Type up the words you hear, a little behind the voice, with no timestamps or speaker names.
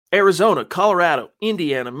Arizona, Colorado,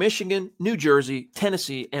 Indiana, Michigan, New Jersey,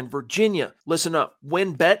 Tennessee, and Virginia. Listen up.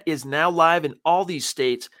 WynnBET is now live in all these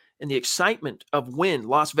states, and the excitement of Wynn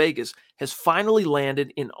Las Vegas has finally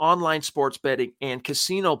landed in online sports betting and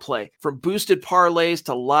casino play. From boosted parlays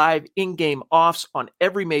to live in-game offs on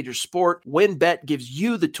every major sport, WynnBET gives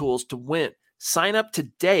you the tools to win. Sign up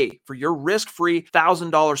today for your risk-free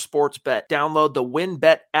 $1,000 sports bet. Download the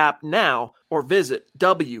WynnBET app now or visit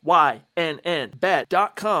wynnbet.com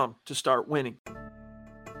to start winning.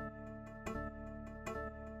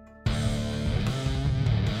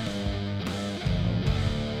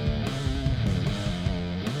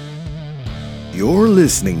 You're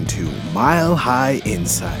listening to Mile High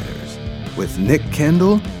Insiders with Nick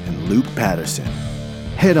Kendall and Luke Patterson.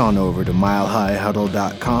 Head on over to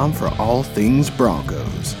milehighhuddle.com for all things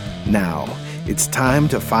Broncos. Now, it's time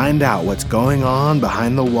to find out what's going on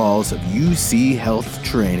behind the walls of UC Health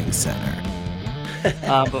Training Center.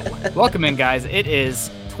 But welcome in, guys. It is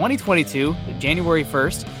 2022, January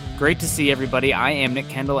 1st. Great to see everybody. I am Nick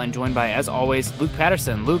Kendall and joined by, as always, Luke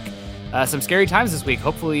Patterson. Luke, some scary times this week.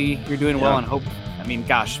 Hopefully you're doing well and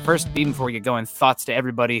first, even before we get going, thoughts to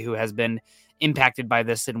everybody who has been impacted by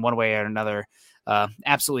this in one way or another.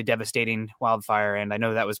 Absolutely devastating wildfire, and I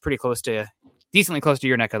know that was decently close to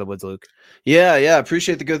your neck of the woods, Luke. Yeah,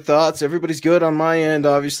 appreciate the good thoughts. Everybody's good on my end,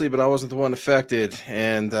 obviously, but I wasn't the one affected.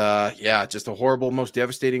 And just a horrible, most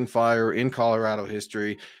devastating fire in Colorado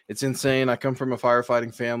history. It's insane. I come from a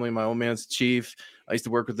firefighting family. My old man's chief. I used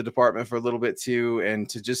to work with the department for a little bit too, and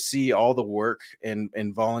to just see all the work and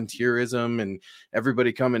volunteerism and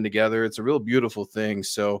everybody coming together, it's a real beautiful thing.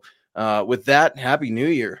 So with that, Happy New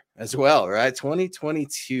Year as well, right?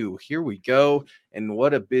 2022, here we go. And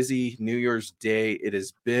what a busy New Year's Day it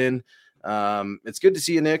has been. It's good to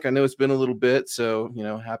see you, Nick. I know it's been a little bit, so,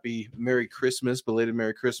 happy Merry Christmas, belated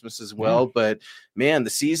Merry Christmas as well. But man, the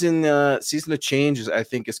season of change I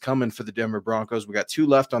think is coming for the Denver Broncos. We got 2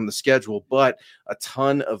 left on the schedule, but a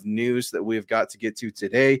ton of news that we've got to get to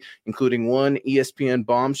today, including one ESPN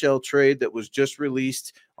bombshell trade that was just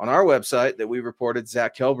released on our website that we reported.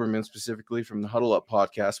 Zach Kelberman, specifically from the Huddle Up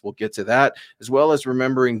podcast. We'll get to that, as well as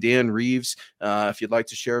remembering Dan Reeves. If you'd like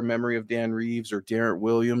to share a memory of Dan Reeves or Darren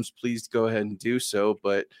Williams, please go ahead and do so.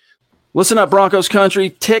 But listen up, Broncos country.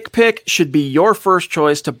 TickPick should be your first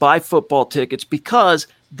choice to buy football tickets because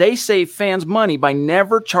they save fans money by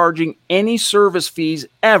never charging any service fees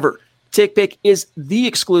ever. TickPick is the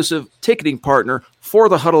exclusive ticketing partner for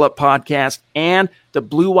the Huddle Up podcast and the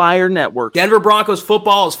Blue Wire Network. Denver Broncos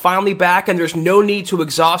football is finally back, and there's no need to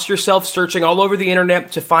exhaust yourself searching all over the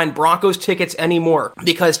internet to find Broncos tickets anymore,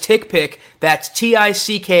 because TickPick, that's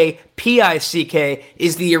TickPick,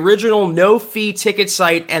 is the original no-fee ticket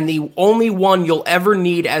site and the only one you'll ever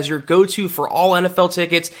need as your go-to for all NFL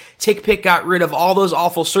tickets. TickPick got rid of all those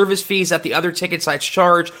awful service fees that the other ticket sites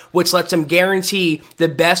charge, which lets them guarantee the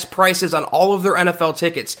best prices on all of their NFL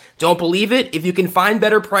tickets. Don't believe it? If you can find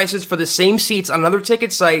better prices for the same seats on another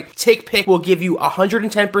ticket site, TickPick will give you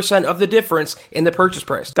 110% of the difference in the purchase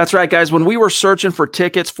price. That's right, guys. When we were searching for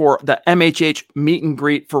tickets for the MHH meet and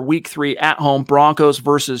greet for Week 3 at home, Broncos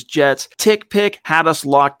versus Jets, TickPick had us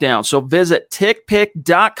locked down. So visit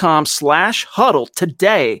tickpick.com/huddle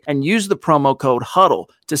today and use the promo code HUDDLE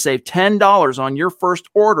to save $10 on your first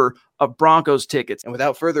order of Broncos tickets. And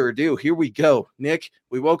without further ado, here we go. Nick,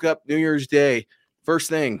 we woke up New Year's Day. First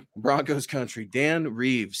thing, Broncos country, Dan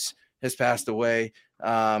Reeves has passed away.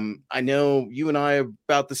 I know you and I are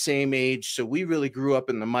about the same age, so we really grew up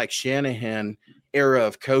in the Mike Shanahan era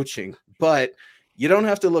of coaching. But you don't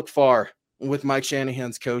have to look far with Mike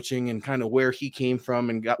Shanahan's coaching and kind of where he came from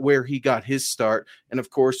and where he got his start. And, of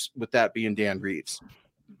course, with that being Dan Reeves.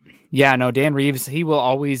 Yeah, no, Dan Reeves, he will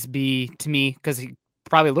always be, to me, because he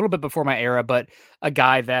probably a little bit before my era, but a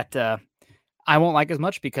guy that I won't like as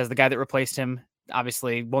much because the guy that replaced him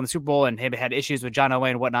obviously won the Super Bowl and had issues with John Elway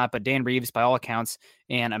and whatnot, but Dan Reeves, by all accounts,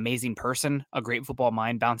 an amazing person, a great football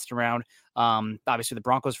mind, bounced around. Obviously the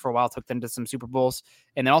Broncos for a while took them to some Super Bowls,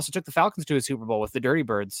 and then also took the Falcons to a Super Bowl with the Dirty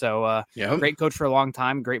Birds. So great coach for a long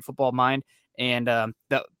time, great football mind. And I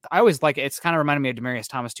always like it. It's kind of reminded me of Demaryius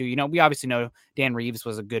Thomas too. We obviously know Dan Reeves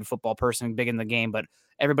was a good football person, big in the game, but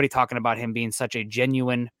everybody talking about him being such a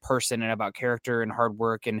genuine person and about character and hard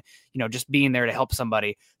work and, just being there to help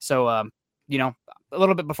somebody. So, a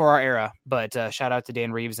little bit before our era, but shout out to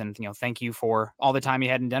Dan Reeves and, thank you for all the time you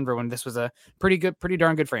had in Denver when this was a pretty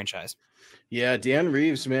darn good franchise. Yeah, Dan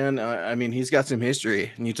Reeves, man. He's got some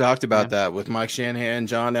history, and you talked about that with Mike Shanahan,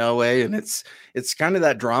 John Elway, and it's kind of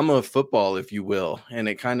that drama of football, if you will, and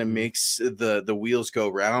it kind of makes the wheels go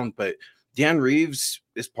round. But Dan Reeves,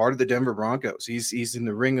 is part of the Denver Broncos. He's in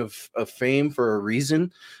the ring of fame for a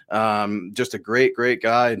reason. Just a great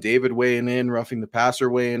guy. And David weighing in, Roughing the Passer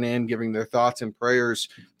weighing in, giving their thoughts and prayers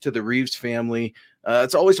to the Reeves family.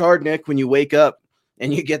 It's always hard, Nick, when you wake up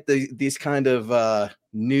and you get these kind of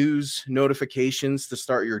news notifications to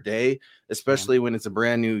start your day, especially when it's a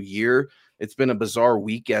brand new year. It's been a bizarre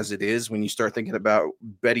week as it is when you start thinking about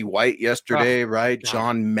Betty White yesterday, right? God.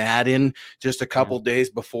 John Madden just a couple days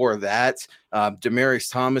before that.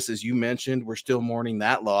 Demaryius Thomas, as you mentioned, we're still mourning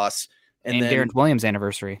that loss. And then Darren Williams'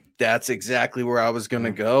 anniversary. That's exactly where I was going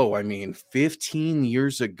to go. I mean, 15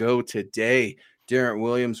 years ago today, Darren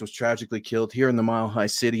Williams was tragically killed here in the Mile High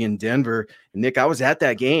City in Denver. And Nick, I was at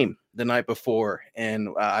that game the night before, and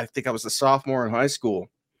I think I was a sophomore in high school.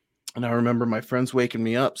 And I remember my friends waking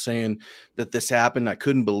me up saying that this happened. I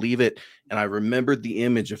couldn't believe it. And I remembered the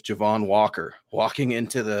image of Javon Walker walking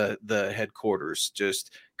into the headquarters,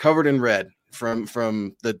 just covered in red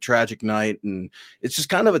from the tragic night. And it's just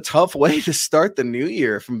kind of a tough way to start the new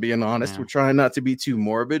year, if I'm being honest. We're trying not to be too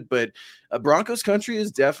morbid, but Broncos country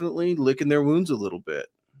is definitely licking their wounds a little bit.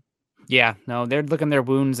 Yeah, no, they're licking their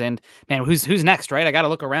wounds, and man, who's next, right? I got to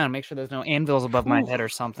look around, make sure there's no anvils above my head or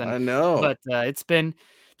something. I know. But it's been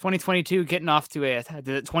 2022 getting off to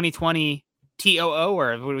the 2020 TOO,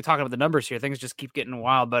 or when we talking about the numbers here, things just keep getting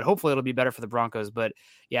wild, but hopefully it'll be better for the Broncos. But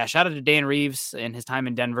yeah, shout out to Dan Reeves and his time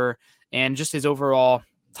in Denver and just his overall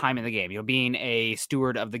time in the game, being a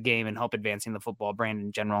steward of the game and help advancing the football brand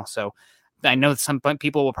in general. So I know some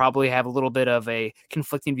people will probably have a little bit of a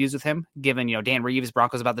conflicting views with him, given, Dan Reeves,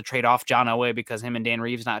 Broncos about to trade off John Elway because him and Dan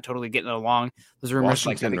Reeves not totally getting along. Those rumors,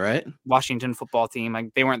 Washington, right? Washington football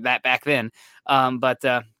team, they weren't that back then. But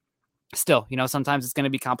still, sometimes it's going to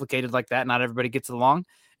be complicated like that. Not everybody gets along.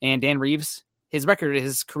 And Dan Reeves, his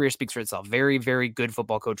career speaks for itself. Very, very good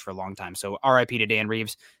football coach for a long time. So RIP to Dan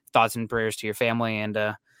Reeves. Thoughts and prayers to your family. And,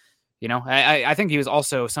 I think he was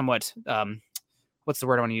also somewhat, what's the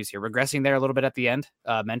word I want to use here? Regressing there a little bit at the end,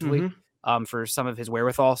 mentally, for some of his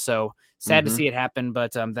wherewithal. So sad to see it happen,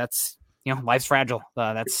 but that's, life's fragile.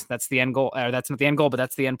 That's the end goal. Or that's not the end goal, but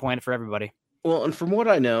that's the end point for everybody. Well, and from what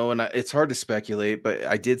I know, and it's hard to speculate, but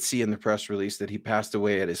I did see in the press release that he passed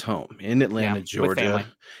away at his home in Atlanta, Georgia.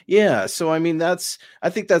 Yeah. So, I mean, I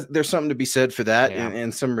think that there's something to be said for that,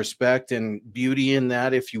 and some respect and beauty in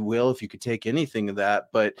that, if you will, if you could take anything of that.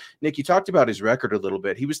 But Nick, you talked about his record a little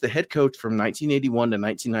bit. He was the head coach from 1981 to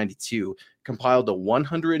 1992, compiled a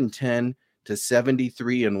 110 to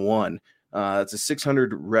 73-1. It's a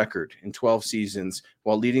 600 record in 12 seasons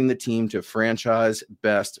while leading the team to franchise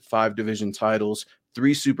best 5 division titles,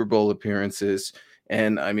 3 Super Bowl appearances.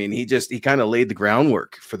 And I mean, he kind of laid the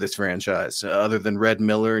groundwork for this franchise, other than Red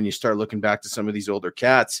Miller. And you start looking back to some of these older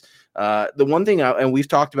cats. The one thing, and we've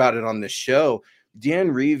talked about it on this show,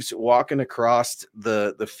 Dan Reeves walking across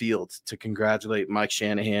the field to congratulate Mike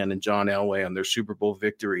Shanahan and John Elway on their Super Bowl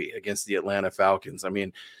victory against the Atlanta Falcons. I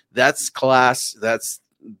mean, that's class.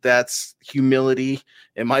 That's humility.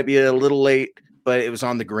 It might be a little late, but it was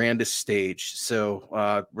on the grandest stage.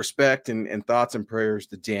 So respect and thoughts and prayers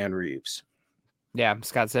to Dan Reeves. Yeah,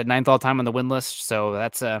 Scott said 9th all time on the win list. So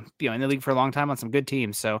that's in the league for a long time on some good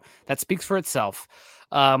teams. So that speaks for itself.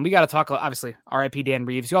 We got to talk, obviously, RIP Dan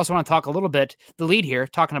Reeves. You also want to talk a little bit, the lead here,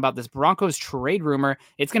 talking about this Broncos trade rumor.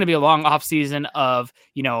 It's going to be a long offseason of,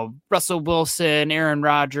 Russell Wilson, Aaron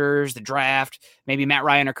Rodgers, the draft, maybe Matt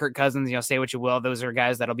Ryan or Kirk Cousins, say what you will. Those are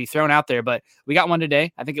guys that'll be thrown out there. But we got one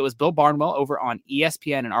today. I think it was Bill Barnwell over on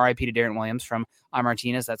ESPN, and RIP to Darren Williams from I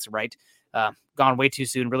Martinez. That's right. Gone way too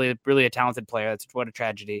soon. Really, really a talented player. That's what a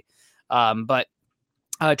tragedy. But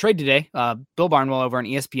trade today, Bill Barnwell over on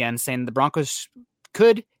ESPN saying the Broncos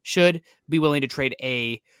should be willing to trade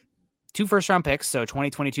 2 first-round picks, so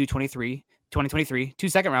 2023, 2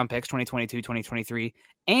 second-round picks, 2022-2023,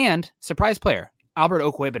 and surprise player, Albert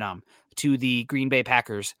Okwuegbunam, to the Green Bay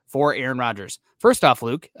Packers for Aaron Rodgers. First off,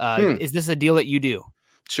 Luke, is this a deal that you do?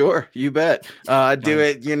 Sure, you bet. I do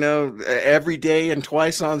it, every day and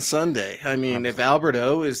twice on Sunday. I mean, if Albert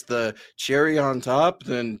O is the cherry on top,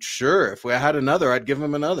 then sure. If we had another, I'd give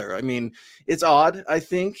him another. I mean, it's odd, I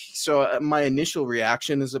think. So my initial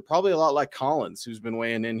reaction is probably a lot like Collins, who's been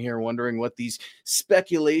weighing in here, wondering what these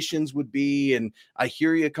speculations would be. And I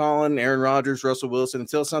hear you, Colin, Aaron Rodgers, Russell Wilson,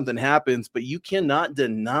 until something happens, but you cannot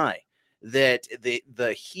deny that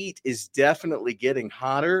the heat is definitely getting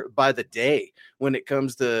hotter by the day when it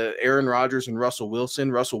comes to Aaron Rodgers and Russell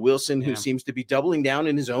Wilson. Russell Wilson, who seems to be doubling down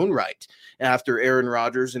in his own right after Aaron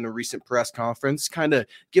Rodgers in a recent press conference, kind of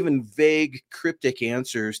giving vague, cryptic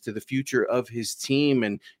answers to the future of his team.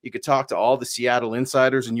 And you could talk to all the Seattle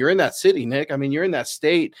insiders, and you're in that city, Nick. I mean, you're in that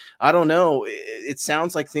state. I don't know. It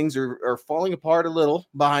sounds like things are falling apart a little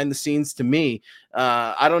behind the scenes to me.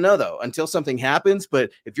 I don't know, though, until something happens.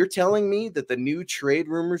 But if you're telling me that the new trade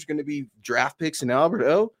rumor is going to be draft picks in Albert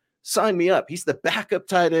O, sign me up. He's the backup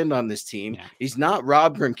tight end on this team. Yeah. He's not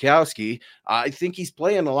Rob Gronkowski. I think he's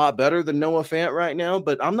playing a lot better than Noah Fant right now,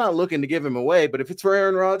 but I'm not looking to give him away. But if it's for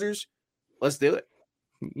Aaron Rodgers, let's do it.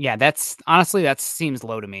 Yeah, that's honestly, that seems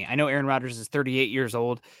low to me. I know Aaron Rodgers is 38 years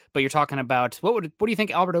old, but you're talking about what do you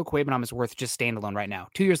think Albert Okwuegbunam is worth just standalone right now?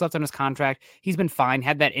 2 years left on his contract. He's been fine.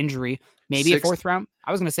 Had that injury, maybe sixth. A fourth round.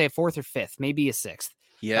 I was going to say a fourth or fifth, maybe a sixth.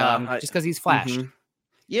 Yeah, just because he's flashed. Mm-hmm.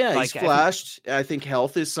 Yeah, he's flashed. I think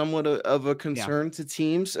health is somewhat of a concern to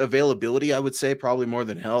teams. Availability, I would say, probably more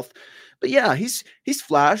than health. But yeah, he's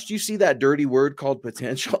flashed. You see that dirty word called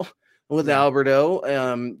potential with Albert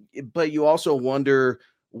O. But you also wonder,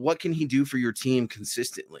 what can he do for your team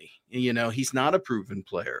consistently? You know, he's not a proven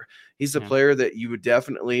player. He's a player that you would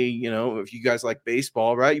definitely, you know, if you guys like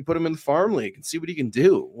baseball, right? You put him in the farm league and see what he can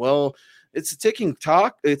do. Well, it's a ticking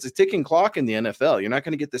clock in the NFL. You're not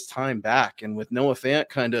going to get this time back. And with Noah Fant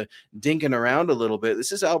kind of dinking around a little bit,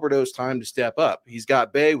 this is Albert O's time to step up. He's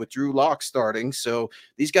got Bay with Drew Lock starting, so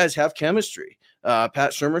these guys have chemistry.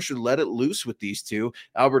 Pat Shurmur should let it loose with these two.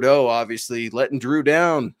 Albert O obviously letting Drew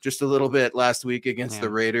down just a little bit last week against the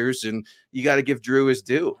Raiders, and you got to give Drew his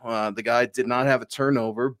due. The guy did not have a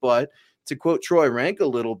turnover, but to quote Troy Rank a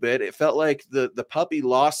little bit, it felt like the puppy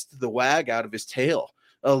lost the wag out of his tail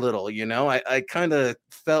a little. You know, I kind of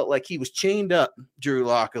felt like he was chained up, Drew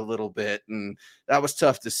Lock, a little bit, and that was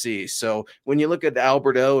tough to see. So when you look at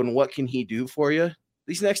Albert O and what can he do for you,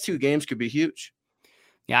 these next two games could be huge.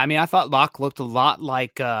 Yeah, I mean, I thought Locke looked a lot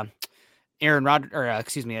like Aaron Rodgers, or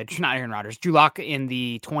not Aaron Rodgers, Drew Lock in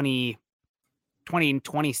the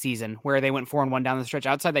 2020 season, where they went 4-1 down the stretch.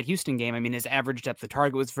 Outside that Houston game, I mean, his average depth of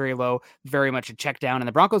target was very low, very much a check down. And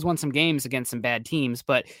the Broncos won some games against some bad teams,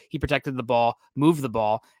 but he protected the ball, moved the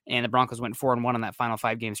ball, and the Broncos went 4-1 on that final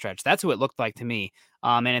 5-game stretch. That's who it looked like to me.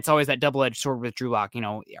 And it's always that double-edged sword with Drew Lock. You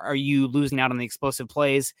know, are you losing out on the explosive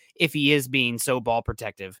plays if he is being so ball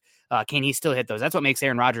protective? Can he still hit those? That's what makes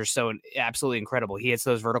Aaron Rodgers so absolutely incredible. He hits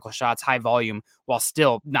those vertical shots, high volume, while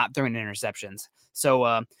still not throwing interceptions.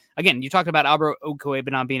 So, again, you talked about Albert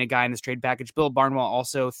Okwuegbunam being a guy in this trade package. Bill Barnwell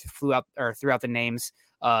also threw out the names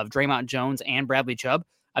of Draymond Jones and Bradley Chubb.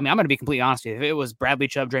 I mean, I'm going to be completely honest with you. If it was Bradley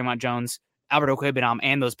Chubb, Draymond Jones, Albert Okwuegbunam,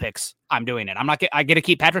 and those picks, I'm doing it. I get to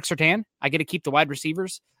keep Patrick Surtain. I get to keep the wide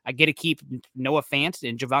receivers. I get to keep Noah Fant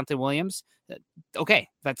and Javonte Williams. Okay,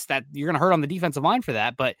 that's that. You're going to hurt on the defensive line for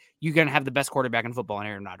that, but you're going to have the best quarterback in football in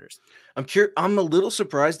Aaron Rodgers. I'm a little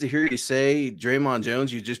surprised to hear you say Draymond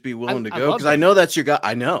Jones. You'd just be willing to go, because I know that's your guy.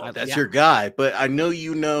 I know that's your guy, but I know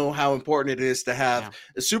you know how important it is to have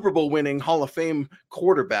a Super Bowl winning Hall of Fame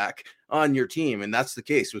quarterback on your team, and that's the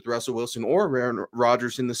case with Russell Wilson or Aaron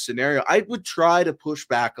Rodgers in this scenario. I would try to push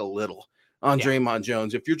back a little on Draymond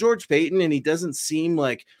Jones. If you're George Payton and he doesn't seem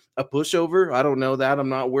like a pushover, I don't know that.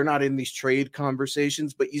 we're not in these trade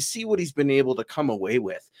conversations, but you see what he's been able to come away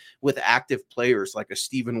with active players like a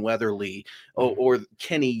Stephen Weatherly or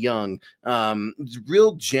Kenny Young,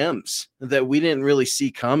 real gems that we didn't really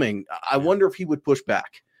see coming. I wonder if he would push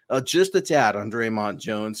back just a tad on Draymond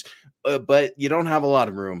Jones, but you don't have a lot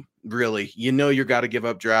of room, really. You know, you got to give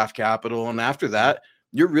up draft capital, and after that,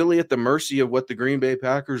 you're really at the mercy of what the Green Bay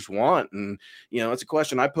Packers want. And, you know, it's a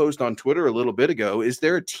question I posed on Twitter a little bit ago. Is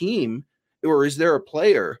there a team or is there a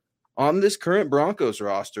player on this current Broncos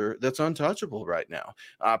roster that's untouchable right now?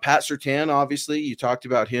 Pat Surtain, obviously, you talked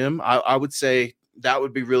about him. I would say that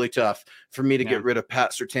would be really tough for me to get rid of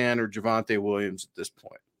Pat Surtain or Javonte Williams at this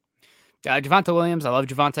point. Javonte Williams, I love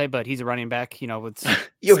Javonte, but he's a running back. You know, it's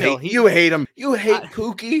you hate him. You hate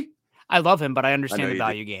Pookie. I love him, but I understand the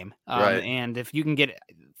value game. Right. And if you can get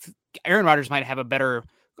Aaron Rodgers might have a better,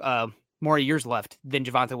 more years left than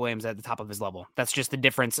Javonte Williams at the top of his level. That's just the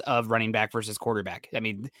difference of running back versus quarterback. I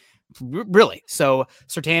mean, really. So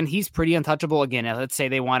Surtain, he's pretty untouchable. Again, let's say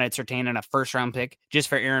they wanted Surtain in a first-round pick just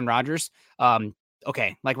for Aaron Rodgers.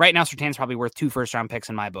 Okay, like right now, Surtain's probably worth 2 first-round picks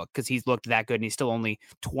in my book because he's looked that good and he's still only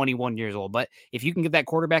 21 years old. But if you can get that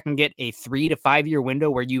quarterback and get a 3 to 5 year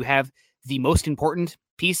window where you have the most important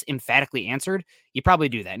piece emphatically answered, you probably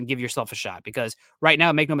do that and give yourself a shot, because right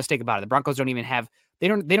now, make no mistake about it, the Broncos don't even have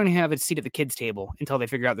a seat at the kids table until they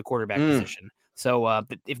figure out the quarterback position. So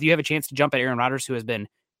if you have a chance to jump at Aaron Rodgers, who has been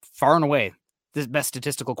far and away the best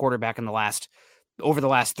statistical quarterback over the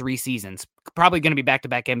last 3 seasons, probably going to be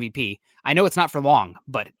back-to-back MVP. I know it's not for long,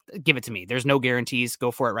 but give it to me. There's no guarantees.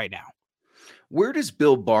 Go for it right now. Where does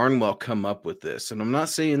Bill Barnwell come up with this? And I'm not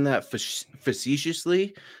saying that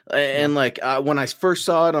facetiously. And when I first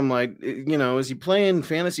saw it, I'm like, is he playing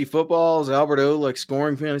fantasy football? Is Albert O like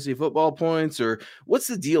scoring fantasy football points, or what's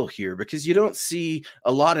the deal here? Because you don't see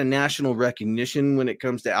a lot of national recognition when it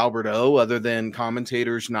comes to Albert O, other than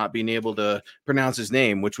commentators not being able to pronounce his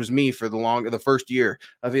name, which was me for the first year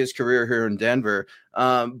of his career here in Denver.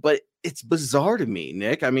 But it's bizarre to me,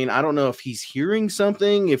 Nick. I mean, I don't know if he's hearing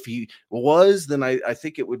something. If he was, then I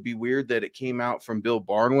think it would be weird that it came out from Bill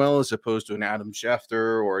Barnwell as opposed to an Adam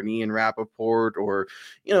Schefter or an Ian Rappaport or,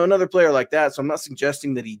 another player like that. So I'm not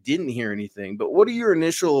suggesting that he didn't hear anything, but what are your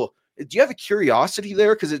do you have a curiosity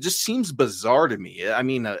there? Because it just seems bizarre to me. I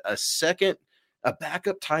mean, a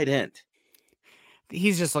backup tight end.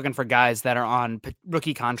 He's just looking for guys that are on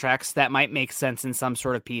rookie contracts that might make sense in some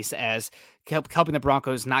sort of piece as helping the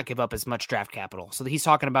Broncos not give up as much draft capital. So he's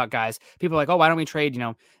talking about guys, people are like, oh, why don't we trade,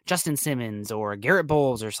 Justin Simmons or Garrett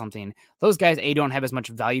Bowles or something? Those guys, A, don't have as much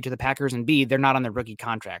value to the Packers, and B, they're not on their rookie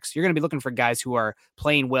contracts. You're going to be looking for guys who are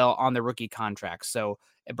playing well on the rookie contracts. So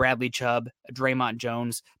Bradley Chubb, Draymond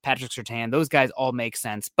Jones, Patrick Surtain, those guys all make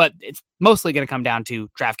sense, but it's mostly going to come down to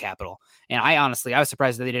draft capital. And I was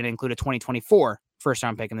surprised that they didn't include a 2024 first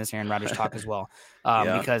round pick in this Aaron Rodgers talk as well,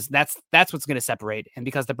 because that's what's going to separate. And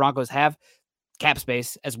because the Broncos have cap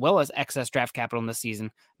space as well as excess draft capital in this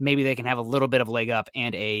season, maybe they can have a little bit of leg up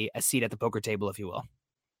and a seat at the poker table, if you will.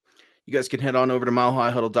 You guys can head on over to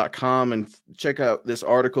milehighhuddle.com and check out this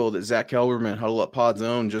article that Zach Kelberman, Huddle Up Pod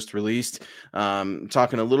Zone, just released,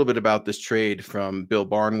 talking a little bit about this trade from Bill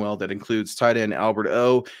Barnwell that includes tight end Albert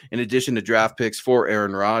O, in addition to draft picks for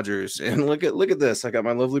Aaron Rodgers. And look at this. I got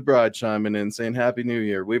my lovely bride chiming in saying Happy New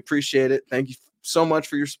Year. We appreciate it. Thank you so much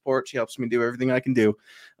for your support. She helps me do everything I can do.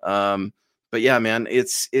 But yeah, man,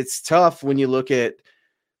 it's tough when you look at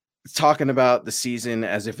talking about the season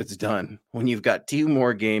as if it's done when you've got 2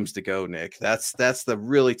 more games to go, Nick. That's the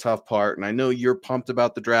really tough part. And I know you're pumped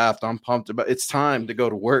about the draft. I'm pumped about it's time to go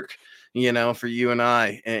to work, for you and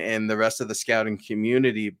I and the rest of the scouting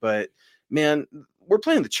community. But man, we're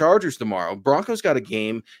playing the Chargers tomorrow. Broncos got a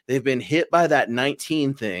game. They've been hit by that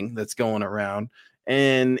 19 thing that's going around.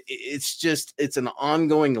 And it's an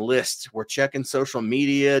ongoing list. We're checking social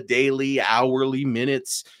media daily, hourly,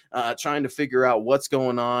 minutes, trying to figure out what's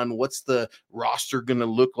going on. What's the roster going to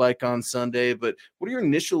look like on Sunday? But what are your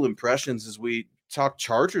initial impressions as we talk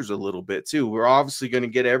Chargers a little bit too? We're obviously going to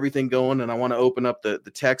get everything going, and I want to open up the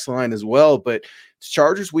text line as well. But it's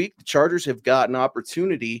Chargers week. The Chargers have got an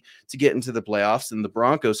opportunity to get into the playoffs, and the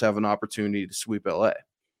Broncos have an opportunity to sweep LA.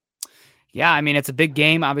 Yeah, I mean, it's a big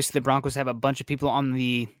game. Obviously, the Broncos have a bunch of people on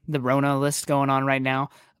the Rona list going on right now,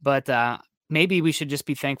 but maybe we should just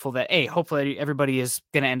be thankful that, hopefully everybody is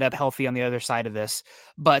going to end up healthy on the other side of this.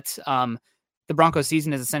 But the Broncos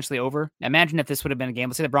season is essentially over. Imagine if this would have been a game.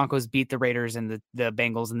 Let's say the Broncos beat the Raiders and the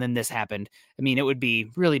Bengals, and then this happened. I mean, it would be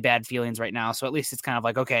really bad feelings right now. So at least it's kind of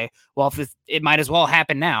like, okay, well, if it might as well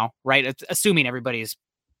happen now, right? Assuming everybody's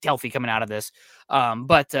healthy coming out of this.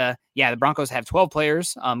 The Broncos have 12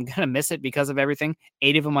 players. I'm going to miss it because of everything.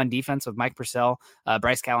 8 of them on defense with Mike Purcell,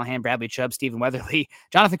 Bryce Callahan, Bradley Chubb, Stephen Weatherly,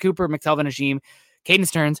 Jonathan Cooper, McTelvin Najim, Caden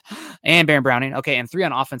Stearns, and Baron Browning. Okay, and 3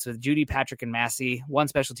 on offense with Judy, Patrick, and Massey. 1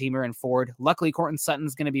 special teamer in Ford. Luckily, Courtland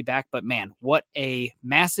Sutton's going to be back, but man, what a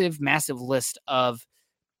massive, massive list of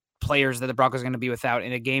players that the Broncos are going to be without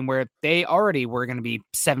in a game where they already were going to be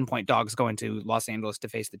 7-point dogs going to Los Angeles to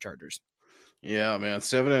face the Chargers. Yeah, man,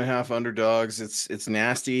 7.5 underdogs. It's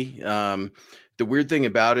nasty. The weird thing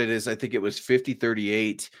about it is I think it was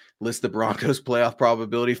 50-38 list the Broncos playoff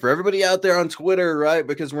probability for everybody out there on Twitter, right?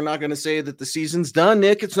 Because we're not going to say that the season's done,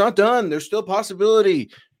 Nick. It's not done. There's still a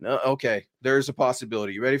possibility. No, okay, there's a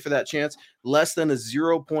possibility. You ready for that chance? Less than a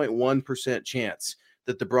 0.1% chance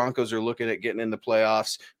that the Broncos are looking at getting in the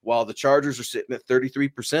playoffs, while the Chargers are sitting at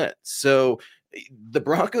 33%. So the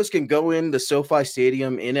Broncos can go into SoFi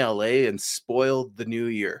Stadium in LA and spoil the new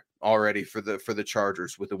year already for the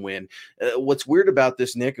Chargers with a win. What's weird about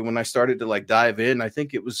this, Nick, and when I started to dive in, I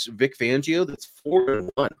think it was Vic Fangio that's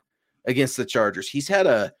 4-1 against the Chargers. He's had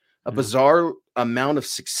a bizarre amount of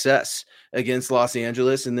success against Los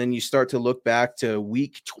Angeles. And then you start to look back to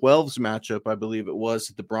week 12's matchup, I believe it was,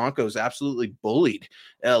 the Broncos absolutely bullied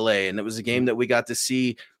LA. And it was a game that we got to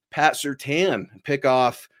see Pat Surtain pick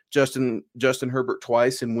off Justin Herbert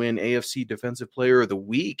twice and win AFC Defensive Player of the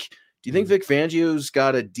Week. Do you think Vic Fangio's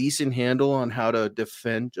got a decent handle on how to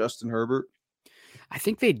defend Justin Herbert? I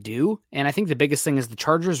think they do. And I think the biggest thing is the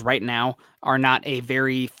Chargers right now are not a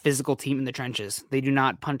very physical team in the trenches. They do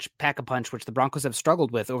not pack a punch, which the Broncos have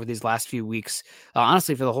struggled with over these last few weeks.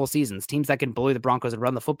 Honestly, for the whole seasons, teams that can bully the Broncos and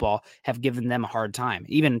run the football have given them a hard time.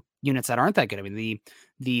 Even units that aren't that good. I mean,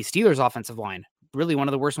 the Steelers offensive line, really one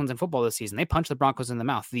of the worst ones in football this season. They punched the Broncos in the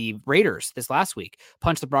mouth. The Raiders this last week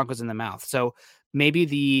punched the Broncos in the mouth. So maybe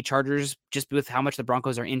the Chargers, just with how much the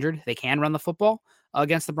Broncos are injured, they can run the football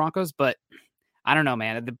against the Broncos, but I don't know,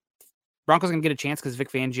 man. The Broncos are going to get a chance because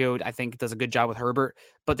Vic Fangio, I think, does a good job with Herbert,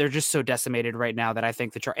 but they're just so decimated right now that I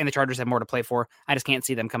think the Chargers have more to play for. I just can't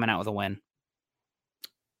see them coming out with a win.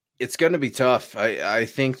 It's going to be tough. I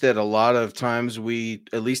think that a lot of times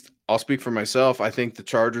at least I'll speak for myself, I think the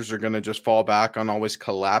Chargers are going to just fall back on always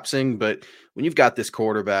collapsing. But when you've got this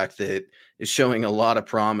quarterback that is showing a lot of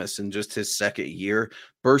promise in just his second year,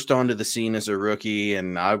 burst onto the scene as a rookie,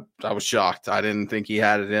 and I was shocked. I didn't think he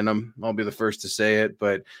had it in him. I'll be the first to say it,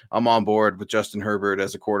 but I'm on board with Justin Herbert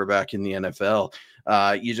as a quarterback in the NFL.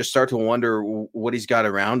 You just start to wonder what he's got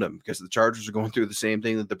around him, because the Chargers are going through the same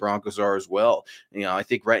thing that the Broncos are as well. I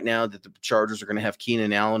think right now that the Chargers are going to have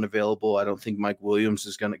Keenan Allen available. I don't think Mike Williams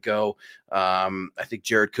is going to go. I think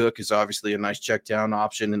Jared Cook is obviously a nice check down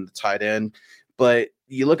option in the tight end. But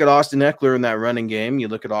you look at Austin Eckler in that running game. You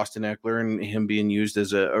look at Austin Eckler and him being used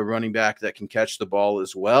as a running back that can catch the ball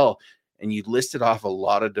as well. And you listed off a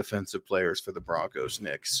lot of defensive players for the Broncos,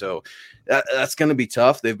 Nick. So that's going to be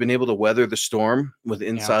tough. They've been able to weather the storm with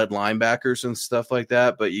inside linebackers and stuff like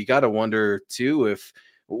that. But you got to wonder, too,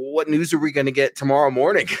 what news are we going to get tomorrow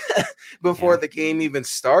morning before the game even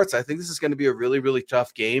starts? I think this is going to be a really, really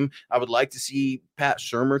tough game. I would like to see Pat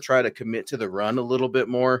Shurmur try to commit to the run a little bit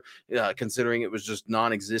more, considering it was just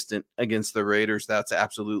non-existent against the Raiders. That's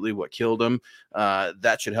absolutely what killed him.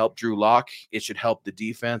 That should help Drew Lock. It should help the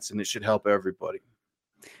defense, and it should help everybody.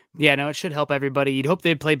 Yeah, no, it should help everybody. You'd hope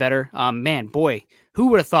they'd play better. Man, boy, who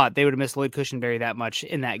would have thought they would have missed Lloyd Cushenberry that much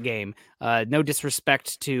in that game? No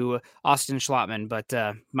disrespect to Austin Schlottman, but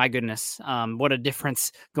my goodness, what a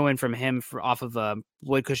difference going from him off of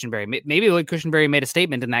Lloyd Cushenberry. Maybe Lloyd Cushenberry made a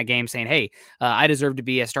statement in that game saying, hey, I deserve to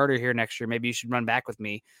be a starter here next year. Maybe you should run back with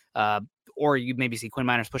me. Or you maybe see Quinn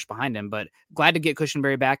Miners push behind him, but glad to get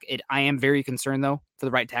Cushenberry back. I am very concerned, though, for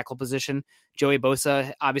the right tackle position. Joey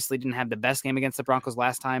Bosa obviously didn't have the best game against the Broncos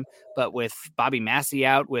last time, but with Bobby Massey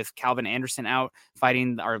out, with Calvin Anderson out,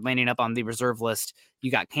 landing up on the reserve list, you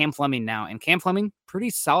got Cam Fleming now. And Cam Fleming, pretty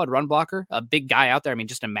solid run blocker, a big guy out there. I mean,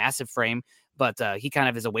 just a massive frame, but he kind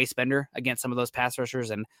of is a waist bender against some of those pass rushers,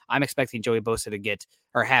 and I'm expecting Joey Bosa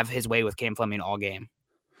to have his way with Cam Fleming all game.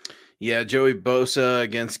 Yeah, Joey Bosa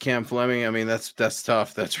against Cam Fleming. I mean, that's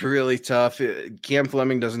tough. That's really tough. Cam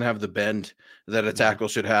Fleming doesn't have the bend that a tackle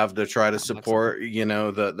should have to try to support,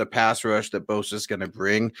 the pass rush that Bosa is going to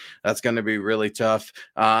bring. That's going to be really tough.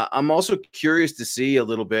 I'm also curious to see a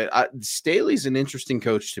little bit. Staley's an interesting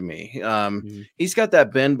coach to me. He's got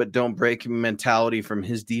that bend but don't break mentality from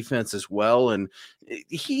his defense as well, and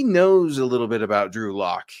he knows a little bit about Drew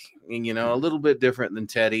Lock. A little bit different than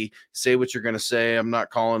Teddy. Say what you're going to say. I'm not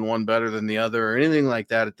calling one better than the other or anything like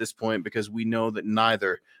that at this point, because we know that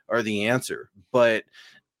neither are the answer. But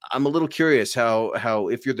I'm a little curious how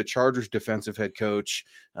if you're the Chargers defensive head coach,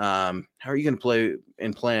 how are you going to play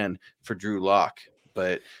and plan for Drew Lock?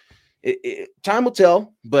 But time will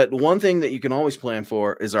tell. But one thing that you can always plan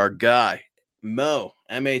for is our guy, Mo,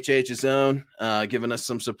 MHH's own, giving us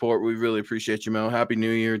some support. We really appreciate you, Mo. Happy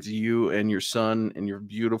New Year to you and your son and your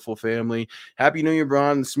beautiful family. Happy New Year,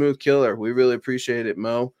 Bron, the Smooth Killer. We really appreciate it,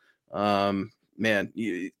 Mo. Man,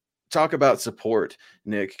 you talk about support,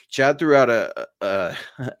 Nick. Chad threw out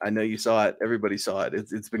I know you saw it. Everybody saw it.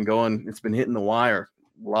 It's been hitting the wire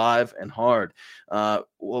live and hard. What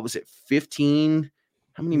was it? 15?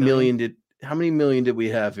 How many million did we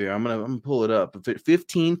have here? I'm gonna pull it up.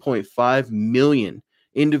 15.5 million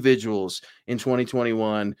individuals in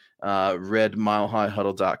 2021 read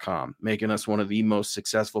milehighhuddle.com, making us one of the most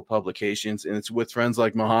successful publications. And it's with friends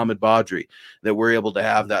like Mohammed Badri that we're able to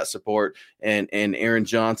have that support, and Aaron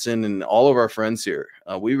Johnson and all of our friends here.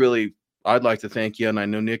 I'd like to thank you, and I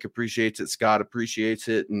know Nick appreciates it. Scott appreciates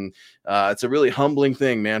it, and it's a really humbling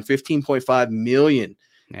thing, man. 15.5 million.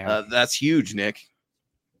 Yeah. That's huge, Nick.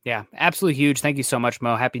 Yeah, absolutely huge. Thank you so much,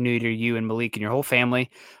 Mo. Happy New Year to you and Malik and your whole family.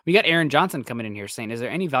 We got Aaron Johnson coming in here saying, is there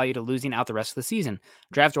any value to losing out the rest of the season?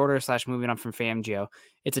 Draft order / moving on from FamGeo.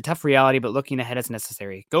 It's a tough reality, but looking ahead is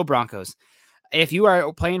necessary. Go Broncos. If you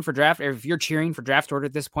are playing for draft, or if you're cheering for draft order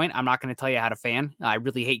at this point, I'm not going to tell you how to fan. I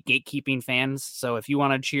really hate gatekeeping fans. So if you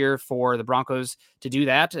want to cheer for the Broncos to do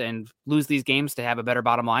that and lose these games to have a better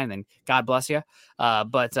bottom line, then God bless you.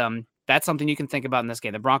 But that's something you can think about in this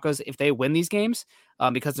game. The Broncos, if they win these games,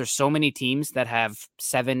 because there's so many teams that have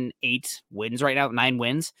 7, 8 wins right now, 9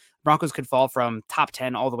 wins, Broncos could fall from top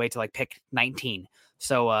 10 all the way to like pick 19.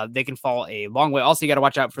 So they can fall a long way. Also, you got to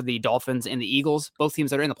watch out for the Dolphins and the Eagles, both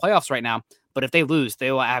teams that are in the playoffs right now. But if they lose,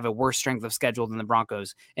 they will have a worse strength of schedule than the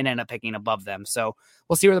Broncos and end up picking above them. So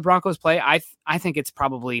we'll see where the Broncos play. I think it's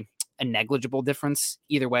probably a negligible difference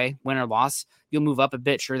either way, win or loss. You'll move up a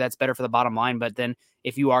bit. Sure, that's better for the bottom line. But then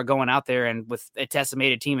if you are going out there and with a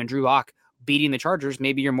decimated team and Drew Lock beating the Chargers,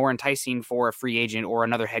 maybe you're more enticing for a free agent or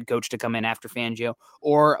another head coach to come in after Fangio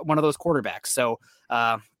or one of those quarterbacks. So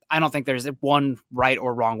I don't think there's one right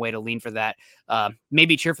or wrong way to lean for that.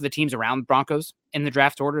 Maybe cheer for the teams around Broncos in the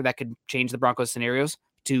draft order. That could change the Broncos scenarios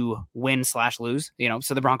to win/lose,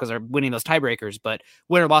 so the Broncos are winning those tiebreakers, but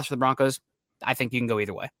win or loss for the Broncos, I think you can go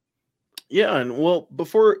either way. Yeah, and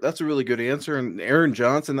that's a really good answer. And Aaron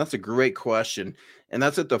Johnson, that's a great question. And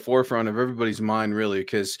that's at the forefront of everybody's mind, really,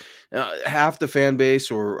 because half the fan base,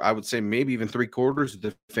 or I would say maybe even 3/4 of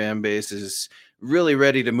the fan base, is really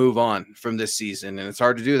ready to move on from this season. And it's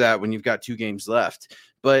hard to do that when you've got 2 games left.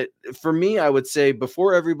 But for me, I would say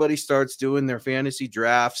before everybody starts doing their fantasy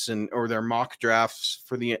drafts or their mock drafts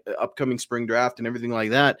for the upcoming spring draft and everything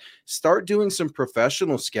like that, start doing some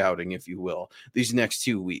professional scouting, if you will, these next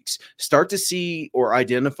 2 weeks. Start to see or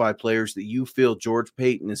identify players that you feel George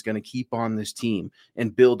Payton is going to keep on this team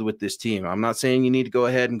and build with this team. I'm not saying you need to go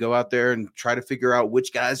ahead and go out there and try to figure out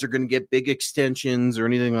which guys are going to get big extensions or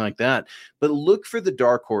anything like that, but look for the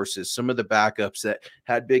dark horses, some of the backups that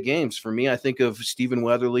had big games. For me, I think of Stephen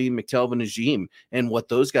Weatherly, McTelvin Agim, and what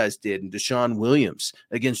those guys did, and Deshaun Williams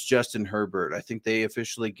against Justin Herbert. I think they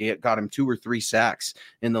officially got him 2 or 3 sacks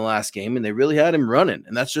in the last game, and they really had him running,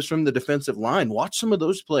 and that's just from the defensive line. Watch some of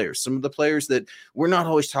those players, some of the players that we're not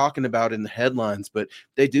always talking about in the headlines, but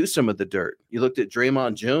they do some of the dirt. You looked at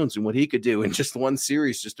Draymond Jones and what he could do in just one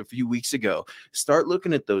series just a few weeks ago. Start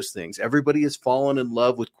looking at those things. Everybody has fallen in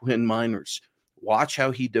love with Quinn Miners. Watch how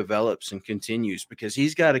he develops and continues, because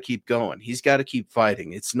he's got to keep going. He's got to keep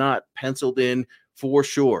fighting. It's not penciled in for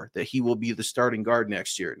sure that he will be the starting guard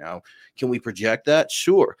next year. Now, can we project that?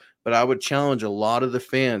 Sure. But I would challenge a lot of the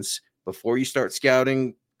fans, before you start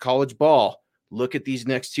scouting college ball, look at these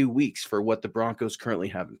next 2 weeks for what the Broncos currently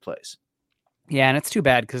have in place. Yeah, and it's too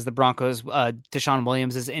bad because the Broncos, Deshaun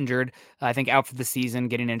Williams is injured, I think out for the season,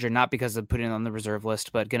 getting injured, not because of putting it on the reserve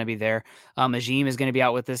list, but going to be there. Agim is going to be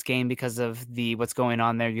out with this game because of what's going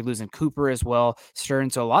on there. You're losing Cooper as well, Stern.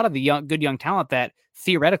 So a lot of the good young talent that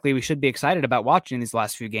theoretically we should be excited about watching these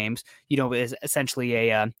last few games, is essentially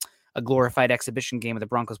a glorified exhibition game of the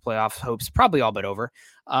Broncos playoff hopes, probably all but over.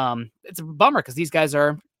 It's a bummer because these guys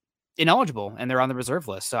are ineligible and they're on the reserve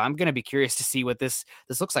list. So I'm going to be curious to see what this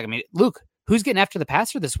looks like. I mean, Luke, who's getting after the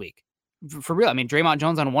passer this week? For real. I mean, Draymond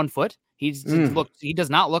Jones on 1 foot. He does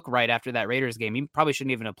not look right after that Raiders game. He probably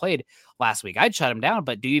shouldn't even have played last week. I'd shut him down,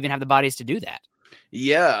 but do you even have the bodies to do that?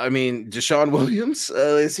 Yeah, I mean, Deshaun Williams,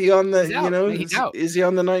 is he on the, He's out. Is he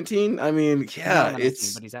on the 19? I mean, yeah, but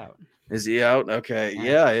he's out. Is he out? Okay.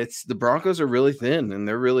 Yeah, it's the Broncos are really thin and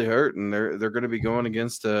they're really hurt, and they're going to be going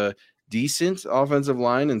against a decent offensive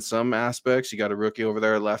line in some aspects. You got a rookie over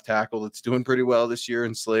there at left tackle that's doing pretty well this year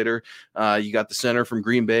in Slater. You got the center from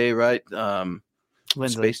Green Bay, right?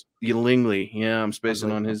 Lingley. Yeah, I'm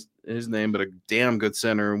spacing on his name, but a damn good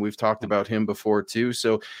center, and we've talked about him before too.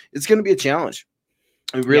 So it's going to be a challenge.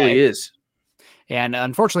 It really is. And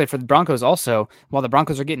unfortunately for the Broncos also, while the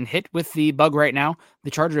Broncos are getting hit with the bug right now,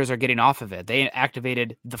 the Chargers are getting off of it. They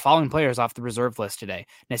activated the following players off the reserve list today: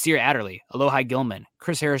 Nasir Adderley, Alohi Gilman,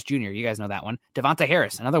 Chris Harris Jr., you guys know that one, Devonta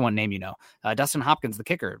Harris, another one name Dustin Hopkins, the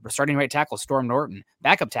kicker, starting right tackle Storm Norton,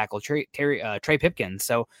 backup tackle Trey Pipkins.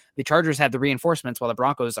 So the Chargers had the reinforcements while the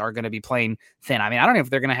Broncos are going to be playing thin. I mean, I don't know if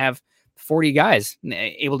they're going to have 40 guys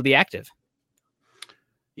able to be active.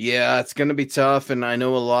 Yeah, it's going to be tough, and I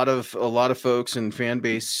know a lot of folks and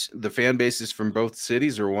the fan bases from both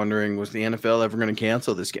cities are wondering, was the NFL ever going to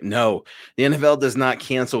cancel this game? No, the NFL does not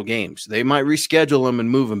cancel games. They might reschedule them and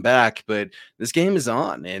move them back, but this game is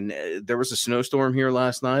on. And there was a snowstorm here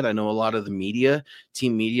last night. I know a lot of the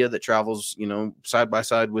team media that travels, side by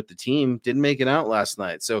side with the team, didn't make it out last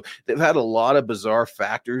night. So they've had a lot of bizarre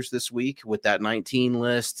factors this week with that 19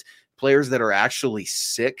 list. Players that are actually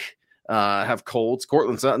sick. Have colds.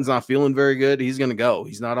 Cortland Sutton's not feeling very good. He's going to go.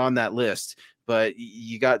 He's not on that list. But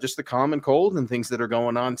you got just the common cold and things that are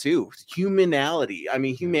going on too. Humanity,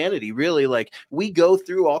 really, like we go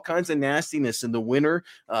through all kinds of nastiness in the winter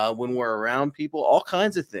when we're around people, all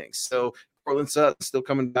kinds of things. So Cortland Sutton still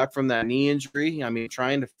coming back from that knee injury. I mean,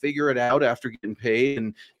 trying to figure it out after getting paid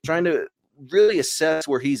and trying to really assess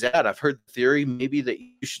where he's at. I've heard the theory maybe that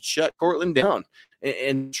you should shut Cortland down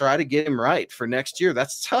and try to get him right for next year.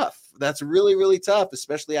 That's tough. That's really, really tough,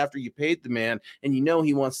 especially after you paid the man and you know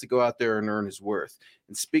he wants to go out there and earn his worth.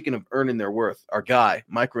 And speaking of earning their worth, our guy,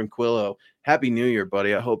 Mike Ronquillo, Happy New Year,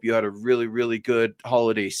 buddy. I hope you had a really, really good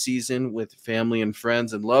holiday season with family and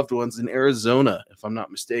friends and loved ones in Arizona, if I'm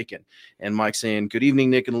not mistaken. And Mike saying, good evening,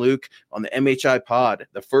 Nick and Luke, on the MHI pod,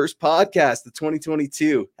 the first podcast of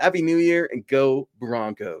 2022. Happy New Year and go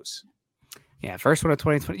Broncos. Yeah, first one of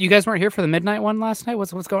 2020. You guys weren't here for the midnight one last night?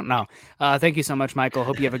 What's going on? No. Thank you so much, Michael.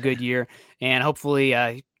 Hope you have a good year. And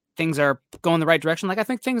hopefully things are going the right direction. Like I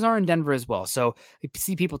think things are in Denver as well. So you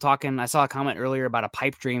see people talking. I saw a comment earlier about a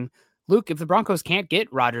pipe dream. Luke, if the Broncos can't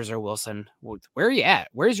get Rodgers or Wilson, where are you at?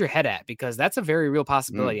 Where's your head at? Because that's a very real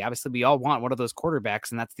possibility. Obviously, we all want one of those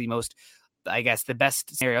quarterbacks, and that's the most, I guess, the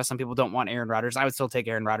best scenario. Some people don't want Aaron Rodgers. I would still take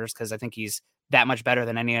Aaron Rodgers because I think he's that much better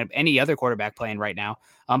than any other quarterback playing right now.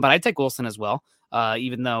 But I'd take Wilson as well,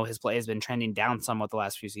 even though his play has been trending down somewhat the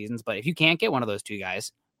last few seasons. But if you can't get one of those two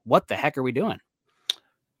guys, what the heck are we doing?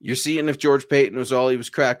 You're seeing if George Paton was all he was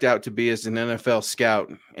cracked out to be as an NFL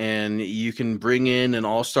scout, and you can bring in an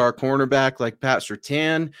all-star cornerback like Pat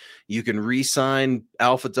Surtain. You can re-sign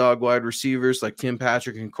alpha dog wide receivers like Tim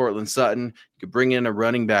Patrick and Cortland Sutton. You could bring in a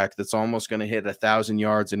running back that's almost going to hit 1,000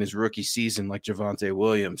 yards in his rookie season like Javonte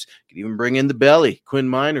Williams. You could even bring in the belly. Quinn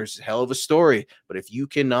Miners, hell of a story. But if you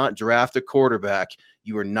cannot draft a quarterback,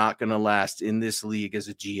 you are not going to last in this league as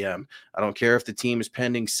a GM. I don't care if the team is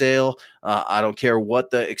pending sale. I don't care what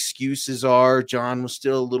the excuses are. John was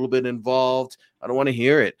still a little bit involved. I don't want to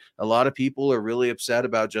hear it. A lot of people are really upset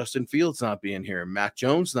about Justin Fields not being here, Mac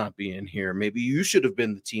Jones not being here. Maybe you should have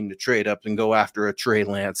been the team to trade up and go after a Trey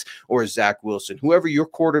Lance or a Zach Wilson, whoever your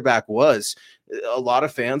quarterback was. A lot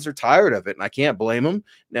of fans are tired of it, and I can't blame them.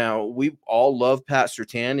 Now, we all love Pat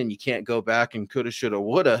Surtain, and you can't go back and coulda, shoulda,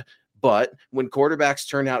 woulda. But when quarterbacks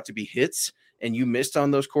turn out to be hits and you missed on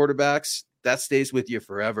those quarterbacks, that stays with you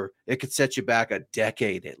forever. It could set you back a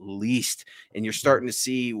decade at least. And you're starting to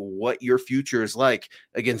see what your future is like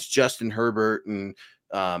against Justin Herbert and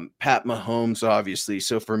Pat Mahomes, obviously.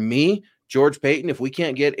 So for me, George Paton, if we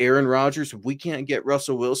can't get Aaron Rodgers, if we can't get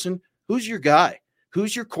Russell Wilson, who's your guy?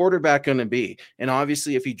 Who's your quarterback going to be? And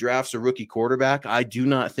obviously, if he drafts a rookie quarterback, I do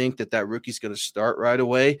not think that rookie's going to start right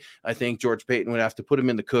away. I think George Paton would have to put him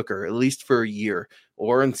in the cooker, at least for a year,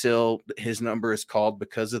 or until his number is called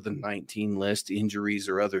because of the 19 list, injuries,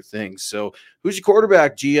 or other things. So who's your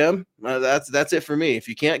quarterback, GM? That's it for me. If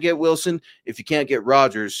you can't get Wilson, if you can't get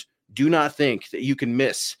Rodgers, do not think that you can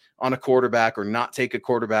miss on a quarterback or not take a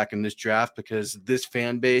quarterback in this draft, because this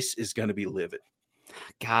fan base is going to be livid.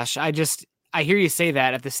 Gosh, I hear you say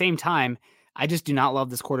that. At the same time, I just do not love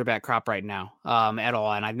this quarterback crop right now at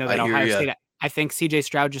all. And I know that Ohio State, I think CJ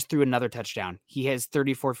Stroud just threw another touchdown. He has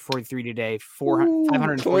 34-43 today,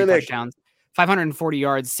 540 touchdowns, 540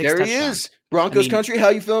 yards, 6 touchdowns. There he is. Broncos country. How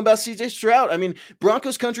you feeling about CJ Stroud? I mean,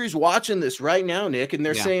 Broncos country is watching this right now, Nick, and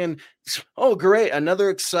they're saying, oh, great, another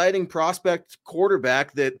exciting prospect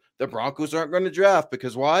quarterback that the Broncos aren't going to draft.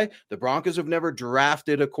 Because why? The Broncos have never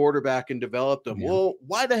drafted a quarterback and developed them. Yeah. Well,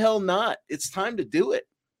 why the hell not? It's time to do it.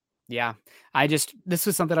 Yeah, this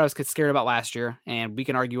was something I was scared about last year, and we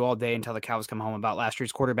can argue all day until the cows come home about last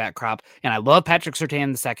year's quarterback crop. And I love Patrick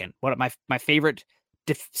Surtain II. One of my favorite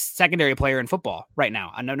secondary player in football right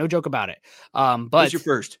now. I know, no joke about it. But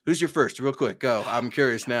Who's your first? Real quick, go. I'm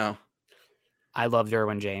curious now. I love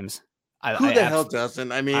Derwin James. Who the hell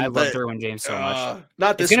doesn't? I mean, I love Derwin James so much.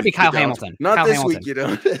 Not this. It's going to be Kyle Hamilton. Not Kyle this Hamilton. week, you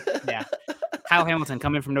don't. Yeah, Kyle Hamilton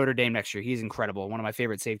coming from Notre Dame next year. He's incredible. One of my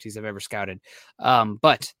favorite safeties I've ever scouted.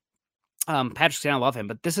 But Patrick Surtain, I love him.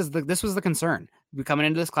 But this was the concern. We're coming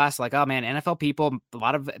into this class like, oh man, NFL people, a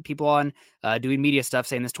lot of people on doing media stuff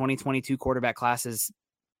saying this 2022 quarterback class is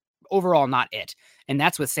overall not it. And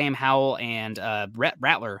that's with Sam Howell and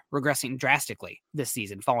Rattler regressing drastically this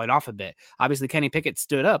season, falling off a bit. Obviously, Kenny Pickett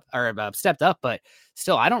stepped up, but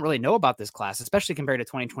still, I don't really know about this class, especially compared to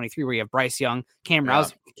 2023, where you have Bryce Young, Cam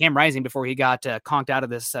Rising before he got conked out of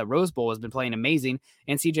this Rose Bowl has been playing amazing,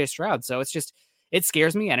 and CJ Stroud. So it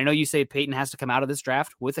scares me. And I know you say Peyton has to come out of this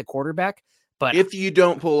draft with a quarterback, but if you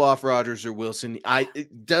don't pull off Rodgers or Wilson,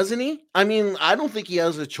 doesn't he? I mean, I don't think he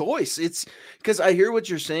has a choice. It's because I hear what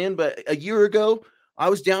you're saying, but a year ago, I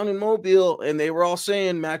was down in Mobile and they were all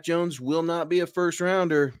saying Mac Jones will not be a first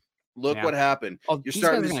rounder. Look what happened. Oh, you're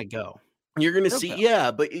starting to go. You're going to see,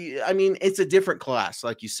 but I mean, it's a different class,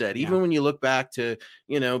 like you said. Even when you look back to,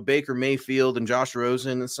 Baker Mayfield and Josh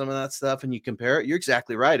Rosen and some of that stuff, and you compare it, you're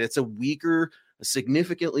exactly right. It's a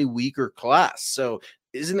significantly weaker class. So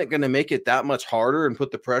isn't it going to make it that much harder and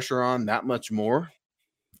put the pressure on that much more?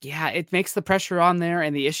 Yeah, it makes the pressure on there,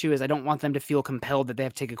 and the issue is I don't want them to feel compelled that they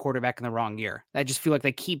have to take a quarterback in the wrong year. I just feel like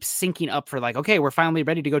they keep syncing up for like, okay, we're finally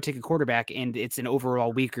ready to go take a quarterback, and it's an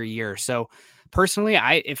overall weaker year. So personally,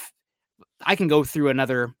 if I can go through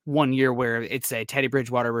another 1 year where it's a Teddy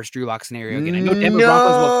Bridgewater versus Drew Lock scenario again. I know Denver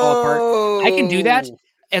Broncos will fall apart. I can do that.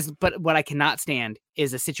 But what I cannot stand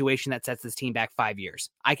is a situation that sets this team back 5 years.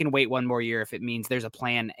 I can wait 1 more year if it means there's a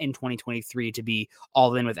plan in 2023 to be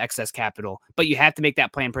all in with excess capital. But you have to make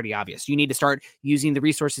that plan pretty obvious. You need to start using the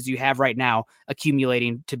resources you have right now,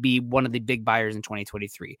 accumulating to be one of the big buyers in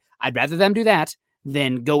 2023. I'd rather them do that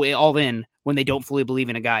than go all in when they don't fully believe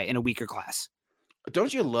in a guy in a weaker class.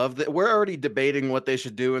 Don't you love that? We're already debating what they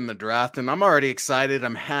should do in the draft, and I'm already excited.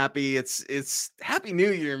 I'm happy. It's Happy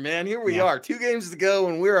New Year, man. Here we are, 2 games to go,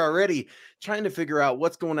 and we're already trying to figure out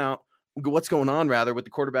what's going on rather with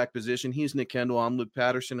the quarterback position. He's Nick Kendall. I'm Luke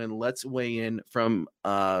Patterson, and let's weigh in from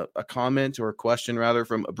a comment or a question rather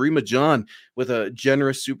from Abrima John with a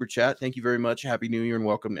generous super chat. Thank you very much. Happy New Year and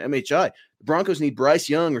welcome to MHI. The Broncos need Bryce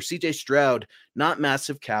Young or CJ Stroud, not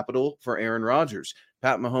massive capital for Aaron Rodgers.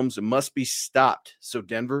 Pat Mahomes must be stopped, so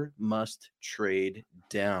Denver must trade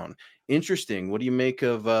down. Interesting. What do you make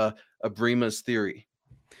of Abrima's theory?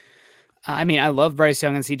 I mean, I love Bryce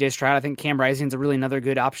Young and CJ Stroud. I think Cam Rising's a really another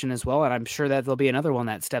good option as well, and I'm sure that there'll be another one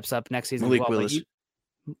that steps up next season. Malik as well. Willis.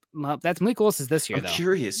 That's Malik Willis is this year, I'm though.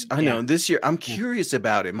 Curious. I know this year I'm curious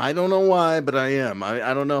about him. I don't know why, but I am.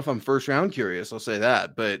 I don't know if I'm first round curious. I'll say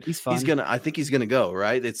that, but I think he's gonna go,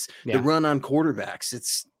 right? It's the run on quarterbacks.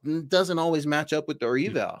 It doesn't always match up with their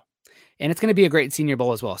eval. And it's going to be a great Senior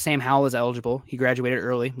Bowl as well. Sam Howell is eligible. He graduated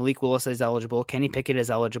early. Malik Willis is eligible. Kenny Pickett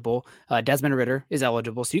is eligible. Desmond Ridder is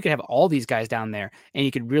eligible. So you could have all these guys down there, and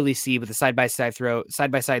you could really see with the side-by-side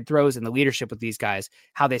throws and the leadership with these guys,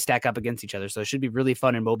 how they stack up against each other. So it should be really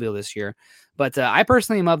fun in Mobile this year. But I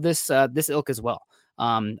personally am of this ilk as well.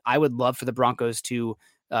 I would love for the Broncos to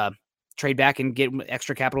trade back and get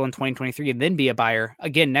extra capital in 2023 and then be a buyer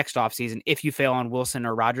again next offseason if you fail on Wilson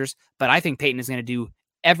or Rodgers. But I think Peyton is going to do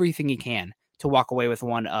everything he can to walk away with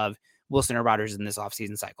one of Wilson or Rodgers in this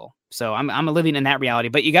offseason cycle. So I'm living in that reality,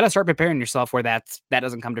 but you got to start preparing yourself where that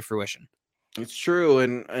doesn't come to fruition. It's true.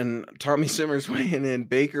 And Tommy Simmers weighing in,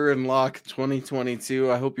 Baker and Locke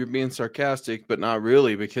 2022. I hope you're being sarcastic, but not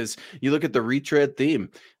really, because you look at the retread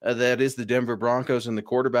theme that is the Denver Broncos in the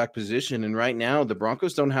quarterback position. And right now the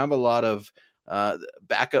Broncos don't have a lot of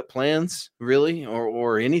backup plans really,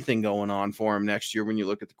 or anything going on for him next year. When you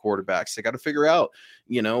look at the quarterbacks, they got to figure out,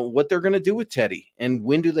 what they're going to do with Teddy, and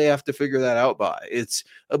when do they have to figure that out by? It's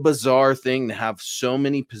a bizarre thing to have so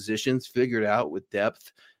many positions figured out with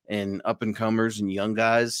depth and up and comers and young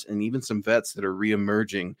guys, and even some vets that are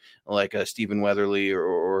reemerging like a Stephen Weatherly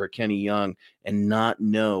or a Kenny Young, and not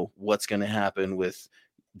know what's going to happen with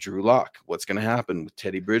Drew Lock, what's going to happen with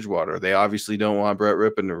Teddy Bridgewater. They obviously don't want Brett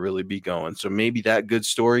Rippon to really be going. So maybe that good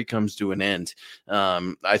story comes to an end.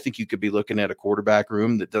 I think you could be looking at a quarterback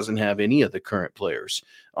room that doesn't have any of the current players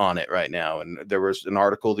on it right now. And there was an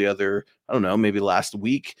article maybe last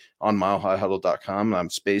week on milehighhuddle.com. I'm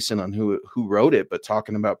spacing on who wrote it, but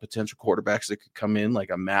talking about potential quarterbacks that could come in, like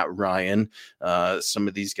a Matt Ryan, some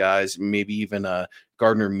of these guys, maybe even a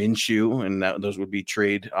Gardner Minshew, and those would be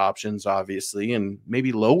trade options, obviously, and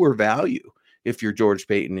maybe lower value if you're George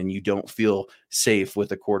Payton and you don't feel safe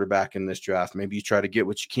with a quarterback in this draft. Maybe you try to get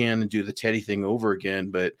what you can and do the Teddy thing over again.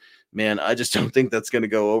 But, man, I just don't think that's going to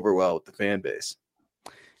go over well with the fan base.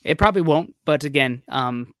 It probably won't, but again,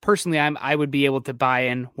 personally, I would be able to buy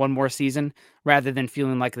in one more season rather than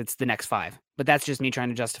feeling like it's the next 5. But that's just me trying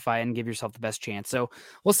to justify and give yourself the best chance. So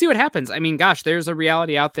we'll see what happens. I mean, gosh, there's a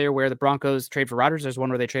reality out there where the Broncos trade for Rodgers. There's one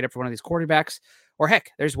where they trade up for one of these quarterbacks. Or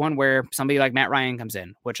heck, there's one where somebody like Matt Ryan comes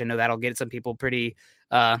in, which I know that'll get some people pretty,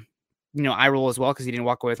 eye roll as well because he didn't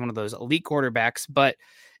walk away with one of those elite quarterbacks. But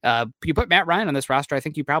you put Matt Ryan on this roster, I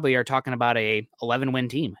think you probably are talking about a 11-win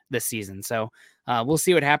team this season. So we'll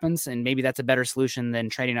see what happens, and maybe that's a better solution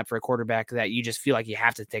than trading up for a quarterback that you just feel like you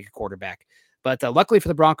have to take a quarterback. But luckily for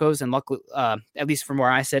the Broncos, and luckily, at least from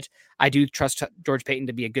where I sit, I do trust George Payton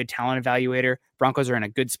to be a good talent evaluator. Broncos are in a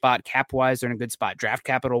good spot cap-wise. They're in a good spot draft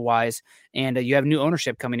capital-wise. And you have new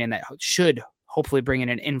ownership coming in that should hopefully bring in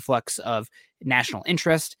an influx of national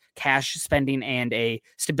interest, cash spending, and a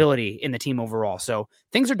stability in the team overall. So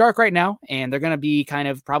things are dark right now, and they're going to be kind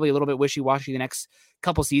of probably a little bit wishy-washy the next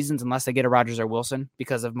couple seasons unless they get a Rodgers or Wilson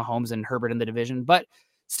because of Mahomes and Herbert in the division. But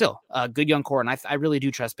still, a good young core, and I really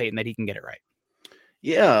do trust Payton that he can get it right.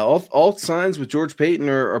 Yeah, all signs with George Payton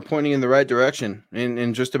are pointing in the right direction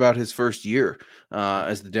in just about his first year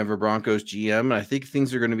as the Denver Broncos GM. And I think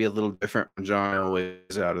things are going to be a little different when John Elway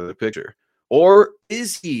is out of the picture. Or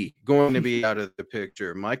is he going to be out of the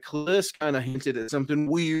picture? Mike Klis kind of hinted at something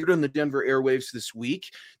weird on the Denver airwaves this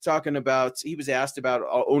week, talking about, he was asked about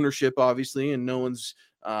ownership, obviously, and no one's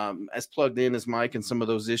as plugged in as Mike and some of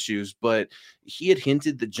those issues, but he had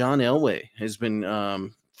hinted that John Elway has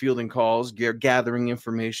been fielding calls, gathering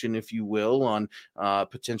information, if you will, on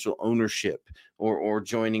potential ownership or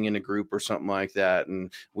joining in a group or something like that.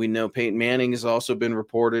 And we know Peyton Manning has also been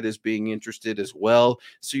reported as being interested as well.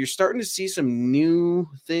 So you're starting to see some new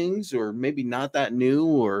things, or maybe not that new,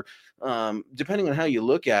 or depending on how you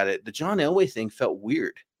look at it. The John Elway thing felt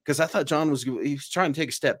weird because I thought he was trying to take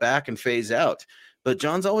a step back and phase out. But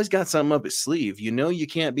John's always got something up his sleeve. You know, you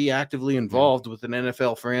can't be actively involved with an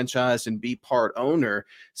NFL franchise and be part owner.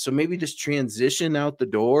 So maybe just transition out the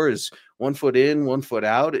door is 1 foot in, 1 foot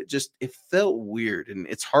out. It felt weird. And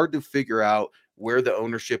it's hard to figure out where the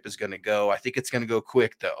ownership is going to go. I think it's going to go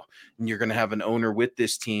quick, though. And you're going to have an owner with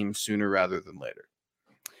this team sooner rather than later.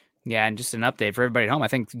 Yeah, and just an update for everybody at home. I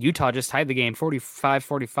think Utah just tied the game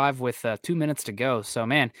 45-45 with 2 minutes to go. So,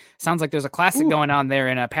 man, sounds like there's a classic going on there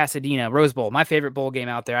in Pasadena, Rose Bowl. My favorite bowl game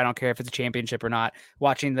out there. I don't care if it's a championship or not.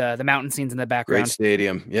 Watching the mountain scenes in the background. Great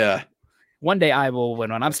stadium, yeah. One day I will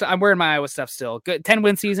win one. I'm wearing my Iowa stuff still. Good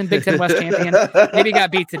 10-win season, Big Ten West champion. Maybe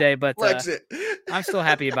got beat today, but I'm still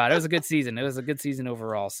happy about it. It was a good season. It was a good season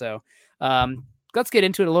overall. So, let's get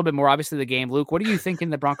into it a little bit more. Obviously, the game. Luke, what are you thinking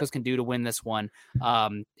the Broncos can do to win this one?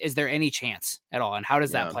 Is there any chance at all? And how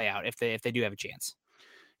does that play out if they do have a chance?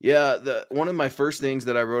 Yeah, one of my first things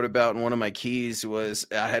that I wrote about in one of my keys was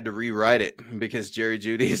I had to rewrite it because Jerry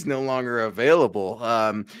Jeudy is no longer available.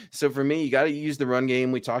 So for me, you got to use the run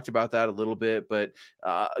game. We talked about that a little bit, but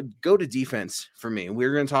go to defense for me.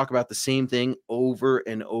 We're going to talk about the same thing over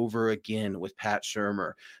and over again with Pat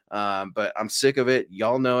Shurmur. But I'm sick of it.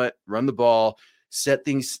 Y'all know it. Run the ball. Set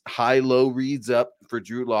things high-low reads up for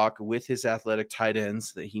Drew Lock with his athletic tight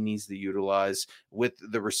ends that he needs to utilize with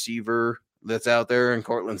the receiver that's out there and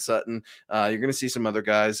Cortland Sutton. You're going to see some other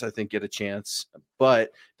guys, I think, get a chance.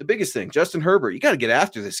 But the biggest thing, Justin Herbert, you got to get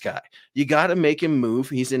after this guy. You got to make him move.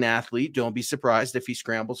 He's an athlete. Don't be surprised if he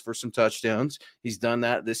scrambles for some touchdowns. He's done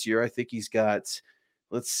that this year. I think he's got,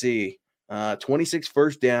 26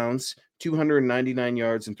 first downs, 299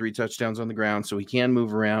 yards, and 3 touchdowns on the ground. So he can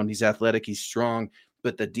move around. He's athletic. He's strong.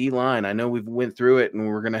 But the D line, I know we've went through it, and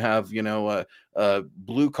we're going to have, a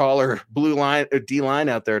blue line, a D line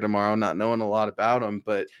out there tomorrow, not knowing a lot about them,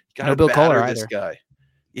 but you got to batter this guy.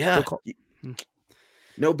 Yeah.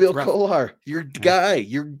 No Bill Kollar, your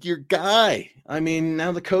guy. I mean,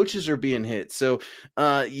 now the coaches are being hit. So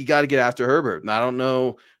you got to get after Herbert. And I don't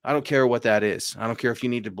know. I don't care what that is. I don't care if you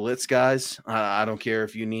need to blitz guys. I don't care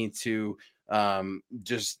if you need to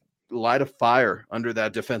just light a fire under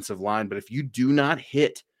that defensive line. But if you do not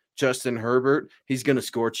hit Justin Herbert, he's going to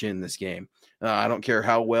scorch you in this game. I don't care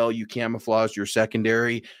how well you camouflage your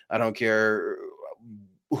secondary. I don't care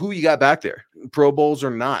who you got back there, Pro Bowls or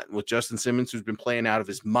not, with Justin Simmons, who's been playing out of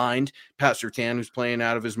his mind, Pat Surtain, who's playing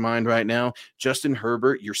out of his mind right now, Justin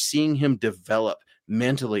Herbert, you're seeing him develop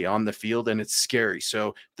mentally on the field, and it's scary.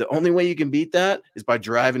 So the only way you can beat that is by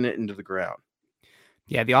driving it into the ground.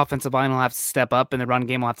 Yeah, the offensive line will have to step up, and the run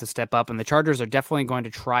game will have to step up, and the Chargers are definitely going to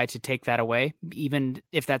try to take that away, even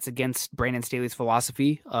if that's against Brandon Staley's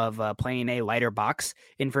philosophy of playing a lighter box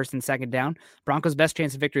in first and second down. Broncos' best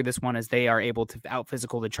chance of victory this one is they are able to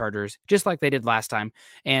out-physical the Chargers, just like they did last time,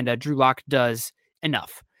 and Drew Lock does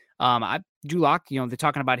enough. Drew Lock, they're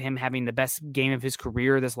talking about him having the best game of his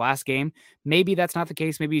career this last game. Maybe that's not the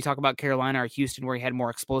case. Maybe you talk about Carolina or Houston where he had more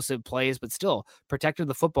explosive plays, but still protected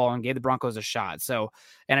the football and gave the Broncos a shot. So,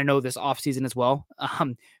 and I know this offseason as well,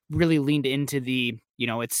 really leaned into the,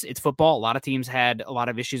 it's football. A lot of teams had a lot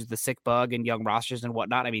of issues with the sick bug and young rosters and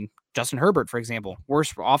whatnot. I mean, Justin Herbert, for example,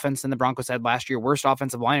 worst offense than the Broncos had last year, worst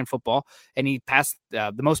offensive line in football, and he passed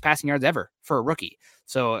the most passing yards ever for a rookie.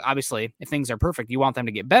 So obviously, if things are perfect, you want them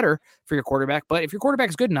to get better for your quarterback. But if your quarterback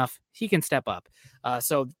is good enough, he can step up.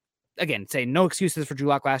 So again, say no excuses for Drew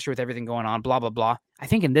Lock last year with everything going on, blah, blah, blah. I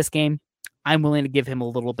think in this game, I'm willing to give him a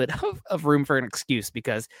little bit of room for an excuse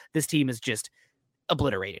because this team is just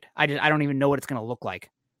obliterated. I don't even know what it's going to look like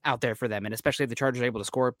out there for them. And especially if the Chargers are able to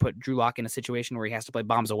score, put Drew Lock in a situation where he has to play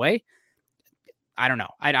bombs away. I don't know.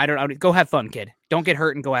 I don't go have fun, kid. Don't get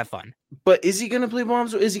hurt and go have fun. But is he going to play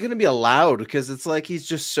bombs? Is he going to be allowed? Because it's like he's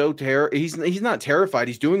just so he's not terrified.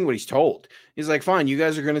 He's doing what he's told. He's like, fine, you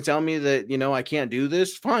guys are going to tell me that, I can't do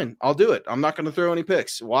this. Fine, I'll do it. I'm not going to throw any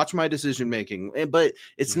picks. Watch my decision making. But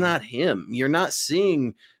it's not him. You're not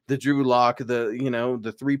seeing the Drew Lock,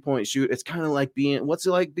 the 3-point shoot. It's kind of like what's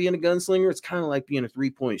it like being a gunslinger? It's kind of like being a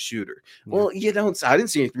 3-point shooter. Yeah. Well, I didn't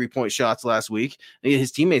see any 3-point shots last week.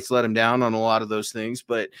 His teammates let him down on a lot of those things,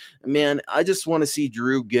 but man, I just want to see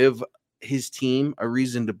Drew give his team a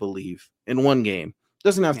reason to believe in one game.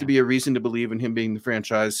 Doesn't have to be a reason to believe in him being the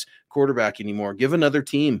franchise quarterback anymore. Give another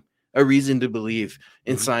team a reason to believe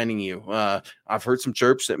in signing you. I've heard some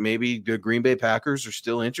chirps that maybe the Green Bay Packers are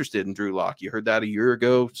still interested in Drew Lock. You heard that a year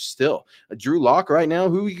ago still. Drew Lock right now,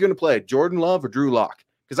 who are you going to play, Jordan Love or Drew Lock?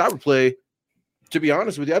 Because I would play, to be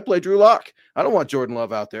honest with you, I'd play Drew Lock. I don't want Jordan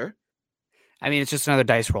Love out there. I mean, it's just another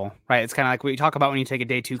dice roll, right? It's kind of like what you talk about when you take a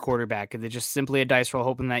day 2 quarterback. It's just simply a dice roll,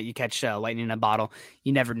 hoping that you catch lightning in a bottle.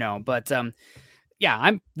 You never know. But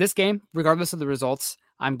I'm this game, regardless of the results,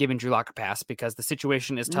 I'm giving Drew Lock a pass because the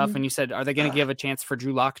situation is tough. And you said, are they going to give a chance for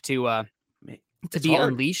Drew Lock to be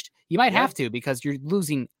hard. Unleashed? You might have to, because you're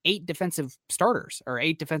losing 8 defensive starters or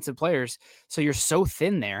 8 defensive players. So you're so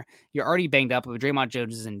thin there. You're already banged up. Draymond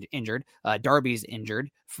Jones is injured. Darby's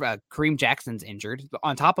injured. Kareem Jackson's injured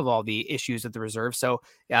on top of all the issues at the reserve. So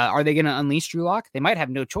are they going to unleash Drew Lock? They might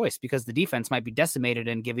have no choice because the defense might be decimated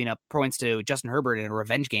and giving up points to Justin Herbert in a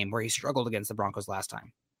revenge game where he struggled against the Broncos last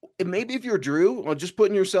time. And maybe if you're Drew, or just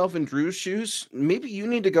putting yourself in Drew's shoes, maybe you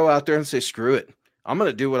need to go out there and say, screw it. I'm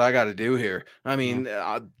going to do what I got to do here. I mean,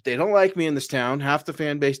 they don't like me in this town. Half the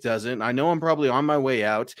fan base doesn't. I know I'm probably on my way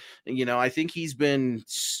out. I think he's been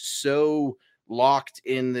so locked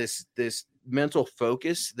in this mental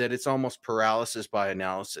focus that it's almost paralysis by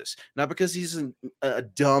analysis. Not because he's a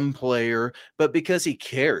dumb player, but because he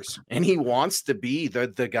cares and he wants to be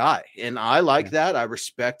the guy. And I like that. I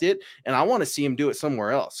respect it. And I want to see him do it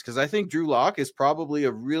somewhere else, because I think Drew Lock is probably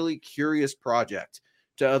a really curious project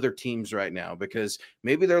to other teams right now, because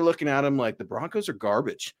maybe they're looking at him like the Broncos are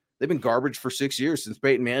garbage. They've been garbage for 6 years since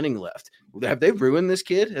Peyton Manning left. Have they ruined this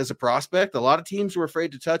kid as a prospect? A lot of teams were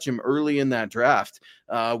afraid to touch him early in that draft.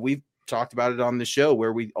 We've talked about it on the show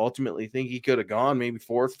where we ultimately think he could have gone maybe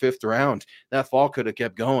 4th, 5th round. That fall could have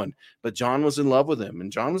kept going, but John was in love with him,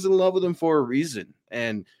 and John was in love with him for a reason.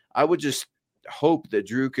 And I would just hope that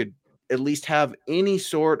Drew could at least have any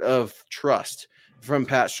sort of trust from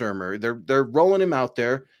Pat Shurmur. They're rolling him out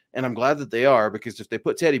there, and I'm glad that they are, because if they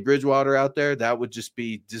put Teddy Bridgewater out there, that would just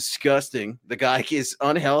be disgusting. The guy is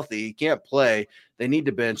unhealthy. He can't play. They need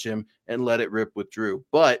to bench him and let it rip with Drew.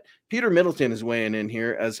 But Peter Middleton is weighing in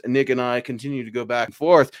here as Nick and I continue to go back and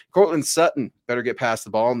forth. Cortland Sutton better get past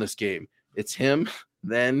the ball in this game. It's him,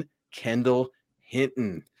 then Kendall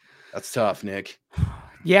Hinton. That's tough, Nick.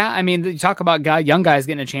 Yeah, I mean, you talk about young guys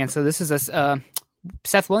getting a chance. So this is a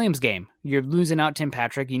Seth Williams game. You're losing out Tim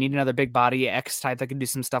Patrick. You need another big body X type that can do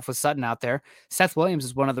some stuff with Sutton out there. Seth Williams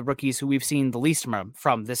is one of the rookies who we've seen the least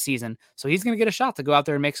from this season. So he's going to get a shot to go out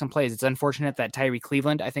there and make some plays. It's unfortunate that Tyree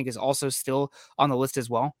Cleveland, I think, is also still on the list as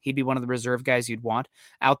well. He'd be one of the reserve guys you'd want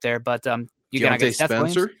out there. But you got to get Seth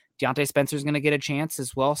Williams. Deontay Spencer's going to get a chance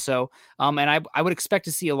as well. So, and I would expect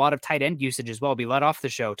to see a lot of tight end usage as well. We let off the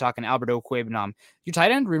show talking Albert Okwuegbunam. Your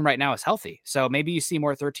tight end room right now is healthy. So maybe you see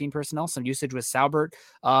more 13 personnel, some usage with Salbert,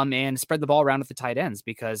 and spread the ball around with the tight ends,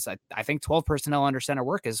 because I think 12 personnel under center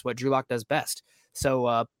work is what Drew Lock does best.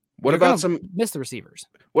 So, what about miss the receivers?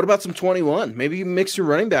 What about some 21? Maybe you mix your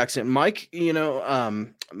running backs in. Mike,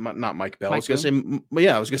 not Mike Bell. I was going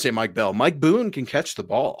to say Mike Bell. Mike Boone can catch the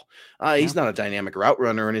ball. He's not a dynamic route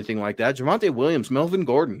runner or anything like that. Javonte Williams, Melvin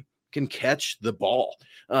Gordon can catch the ball.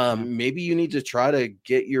 Maybe you need to try to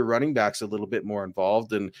get your running backs a little bit more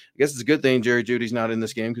involved. And I guess it's a good thing Jerry Jeudy's not in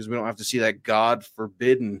this game, because we don't have to see that God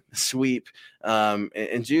forbidden sweep. And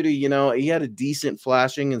Jeudy, he had a decent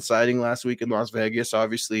flashing and sighting last week in Las Vegas.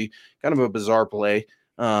 Obviously, kind of a bizarre play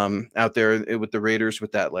out there with the Raiders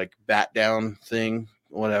with that like bat down thing.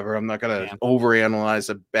 Whatever. I'm not going to overanalyze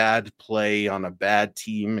a bad play on a bad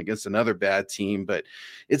team against another bad team, but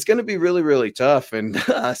it's going to be really, really tough. And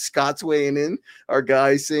Scott's weighing in. Our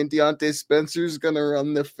guy saying Deontay Spencer's going to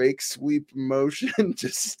run the fake sweep motion.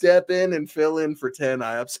 Just step in and fill in for 10.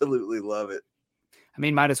 I absolutely love it. I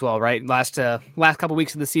mean, might as well, right? Last couple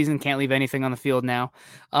weeks of the season, can't leave anything on the field now.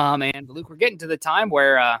 And Luke, we're getting to the time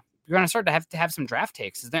where you're going to start to have some draft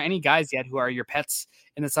takes. Is there any guys yet who are your pets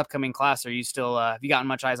in this upcoming class? Are you still have you gotten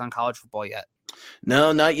much eyes on college football yet?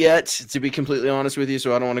 No, not yet, to be completely honest with you.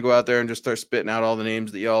 So I don't want to go out there and just start spitting out all the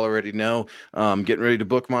names that y'all already know. Getting ready to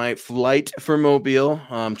book my flight for Mobile.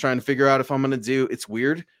 Trying to figure out if I'm going to do. It's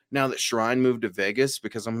weird now that Shrine moved to Vegas,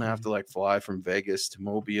 because I'm going to have to fly from Vegas to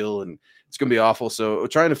Mobile, and it's going to be awful. So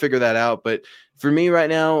trying to figure that out. But for me right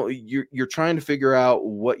now, you're trying to figure out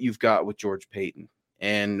what you've got with George Payton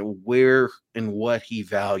and where and what he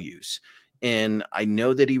values. And I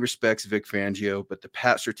know that he respects Vic Fangio, but the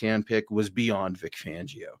Pat Surtain pick was beyond Vic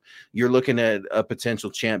Fangio. You're looking at a potential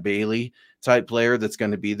Champ Bailey type player that's going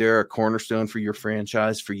to be there, a cornerstone for your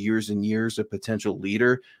franchise for years and years, a potential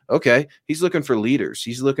leader. Okay, he's looking for leaders.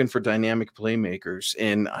 He's looking for dynamic playmakers.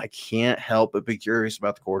 And I can't help but be curious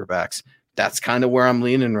about the quarterbacks. That's kind of where I'm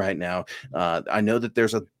leaning right now. I know that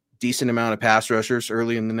there's a decent amount of pass rushers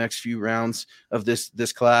early in the next few rounds of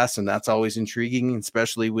this class, and that's always intriguing,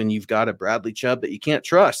 especially when you've got a Bradley Chubb that you can't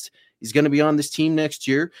trust. He's going to be on this team next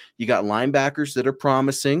year. You got linebackers that are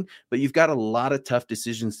promising, but you've got a lot of tough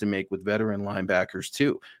decisions to make with veteran linebackers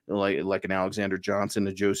too, like an Alexander Johnson,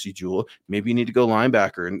 a Josie Jewell. Maybe you need to go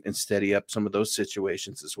linebacker and steady up some of those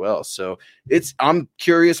situations as well. So I'm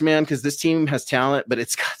curious, man, because this team has talent, but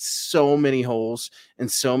it's got so many holes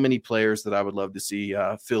and so many players that I would love to see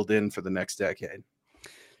filled in for the next decade.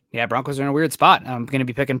 Yeah, Broncos are in a weird spot. I'm going to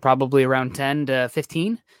be picking probably around 10 to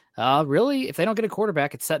 15. Really, if they don't get a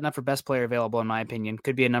quarterback, it's setting up for best player available, in my opinion.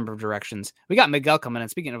 Could be a number of directions. We got Miguel coming in.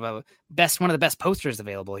 Speaking of one of the best posters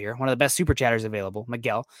available here, one of the best super chatters available.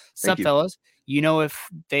 Miguel, sup, fellas? You know, if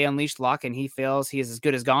they unleash Locke and he fails, he is as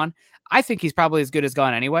good as gone. I think he's probably as good as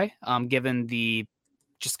gone anyway, given the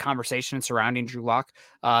just conversation surrounding Drew Lock.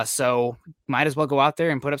 So might as well go out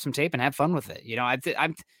there and put up some tape and have fun with it. You know,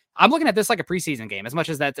 I'm looking at this like a preseason game, as much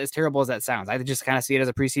as that's as terrible as that sounds. I just kind of see it as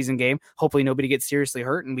a preseason game. Hopefully nobody gets seriously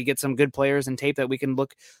hurt and we get some good players and tape that we can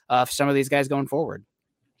look for some of these guys going forward.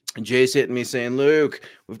 And Jay's hitting me saying, Luke,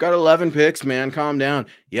 we've got 11 picks, man. Calm down.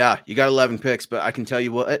 Yeah, you got 11 picks, but I can tell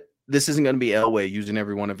you what, this isn't going to be Elway using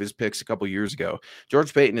every one of his picks a couple years ago.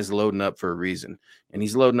 George Payton is loading up for a reason, and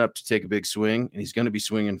he's loading up to take a big swing, and he's going to be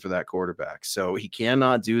swinging for that quarterback. So he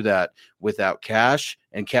cannot do that without cash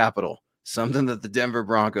and capital, something that the Denver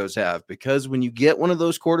Broncos have, because when you get one of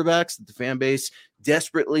those quarterbacks that the fan base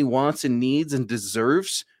desperately wants and needs and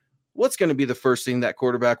deserves, what's going to be the first thing that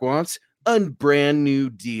quarterback wants? A brand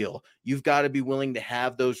new deal. You've got to be willing to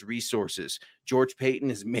have those resources. George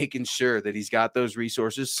Payton is making sure that he's got those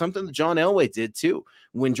resources, something that John Elway did too.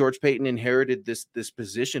 When George Payton inherited this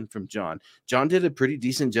position from John did a pretty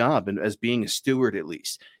decent job as being a steward, at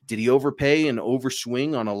least. Did he overpay and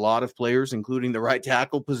overswing on a lot of players, including the right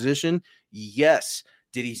tackle position? Yes.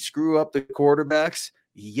 Did he screw up the quarterbacks?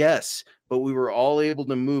 Yes. But we were all able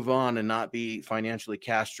to move on and not be financially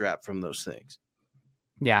cash-strapped from those things.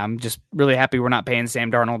 Yeah, I'm just really happy we're not paying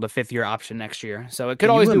Sam Darnold a fifth-year option next year. So it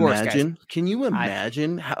could always be worse, guys. Can you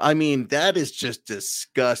imagine? I mean, that is just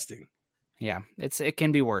disgusting. Yeah, it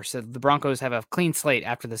can be worse. The Broncos have a clean slate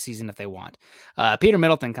after the season if they want. Peter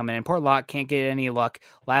Middleton coming in. Poor Locke can't get any luck.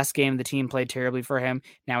 Last game, the team played terribly for him.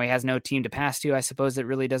 Now he has no team to pass to. I suppose it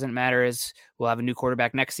really doesn't matter as we'll have a new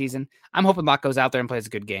quarterback next season. I'm hoping Locke goes out there and plays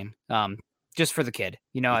a good game, just for the kid.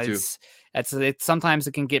 You know, it's sometimes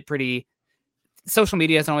it can get pretty... Social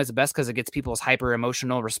media isn't always the best because it gets people's hyper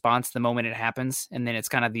emotional response the moment it happens. And then it's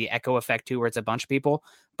kind of the echo effect too, where it's a bunch of people.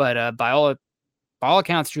 But by all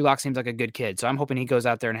accounts, Drew Lock seems like a good kid. So I'm hoping he goes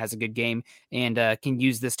out there and has a good game and can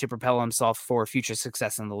use this to propel himself for future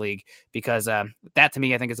success in the league. Because that to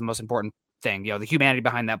me, I think is the most important thing, you know, the humanity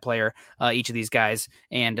behind that player, each of these guys,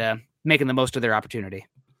 and making the most of their opportunity.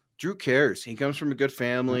 Drew cares. He comes from a good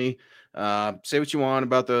family. Say what you want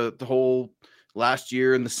about the whole last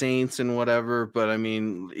year and the Saints and whatever, but I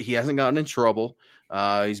mean, he hasn't gotten in trouble.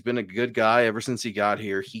 He's been a good guy ever since he got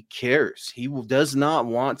here. He cares. He does not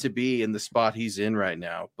want to be in the spot he's in right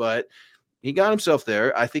now, but he got himself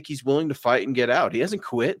there. I think he's willing to fight and get out. He hasn't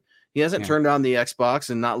quit. He hasn't turned on the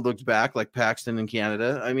Xbox and not looked back like Paxton in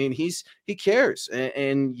Canada. I mean, he cares,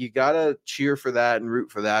 and you gotta cheer for that and root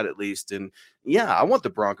for that at least. And yeah, I want the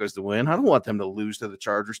Broncos to win. I don't want them to lose to the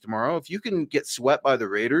Chargers tomorrow. If you can get swept by the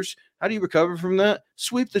Raiders, how do you recover from that?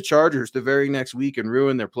 Sweep the Chargers the very next week and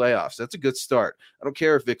ruin their playoffs. That's a good start. I don't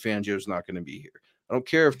care if Vic Fangio's not going to be here. I don't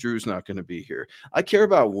care if Drew's not going to be here. I care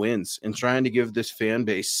about wins and trying to give this fan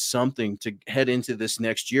base something to head into this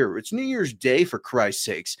next year. It's New Year's Day, for Christ's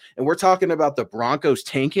sakes. And we're talking about the Broncos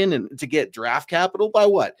tanking and to get draft capital by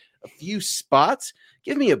what? A few spots?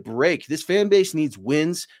 Give me a break. This fan base needs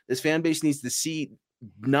wins. This fan base needs to see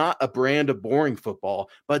not a brand of boring football,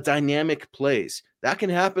 but dynamic plays. That can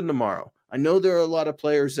happen tomorrow. I know there are a lot of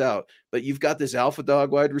players out, but you've got this alpha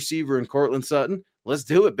dog wide receiver in Cortland Sutton. Let's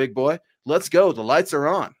do it, big boy. Let's go. The lights are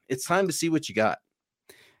on. It's time to see what you got.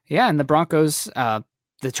 Yeah, and the Broncos,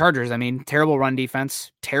 the Chargers, I mean, terrible run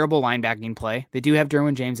defense, terrible linebacking play. They do have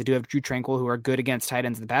Derwin James. They do have Drew Tranquil, who are good against tight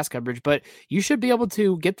ends in the pass coverage, but you should be able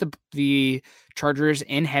to get the Chargers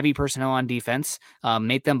in heavy personnel on defense,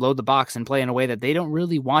 make them load the box and play in a way that they don't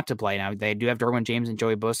really want to play. Now, they do have Derwin James and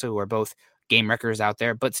Joey Bosa, who are both game wreckers out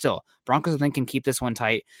there, but still, Broncos I think can keep this one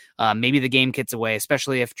tight. Maybe the game gets away,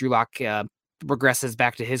 especially if Drew Lock regresses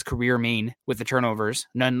back to his career mean with the turnovers.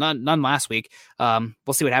 None last week.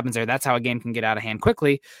 We'll see what happens there. That's how a game can get out of hand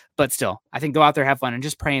quickly. But still, I think go out there, have fun, and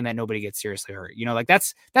just praying that nobody gets seriously hurt. Like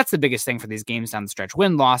that's the biggest thing for these games down the stretch.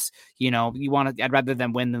 Win, loss, I'd rather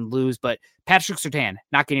them win than lose. But Patrick Surtain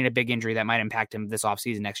not getting a big injury that might impact him this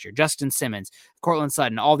offseason next year. Justin Simmons, Cortland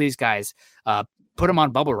Sutton, all these guys, put them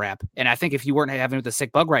on bubble wrap. And I think if you weren't having with a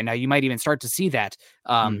sick bug right now, you might even start to see that.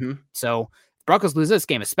 So Broncos lose this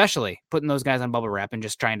game, especially putting those guys on bubble wrap and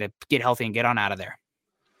just trying to get healthy and get on out of there.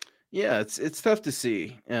 Yeah, it's tough to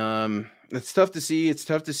see. It's tough to see. It's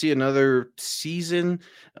tough to see another season,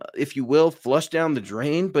 if you will, flush down the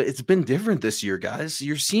drain. But it's been different this year, guys.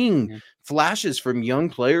 You're seeing flashes from young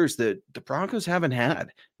players that the Broncos haven't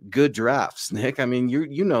had good drafts, Nick. I mean,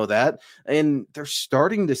 you know that. And they're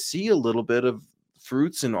starting to see a little bit of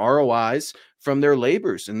fruits and ROIs from their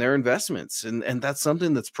labors and their investments. And that's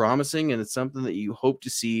something that's promising, and it's something that you hope to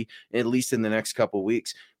see at least in the next couple of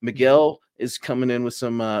weeks. Miguel is coming in with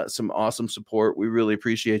some awesome support. We really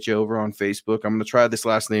appreciate you over on Facebook. I'm going to try this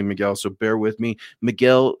last name, Miguel, so bear with me.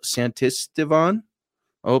 Miguel Santistevan.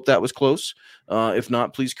 I hope that was close. If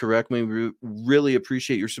not, please correct me. We really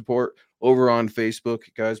appreciate your support over on Facebook.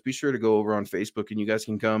 Guys, be sure to go over on Facebook, and you guys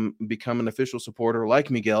can come become an official supporter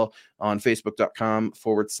like Miguel on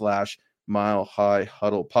facebook.com/Mile High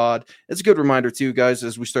Huddle Pod. It's a good reminder too, guys,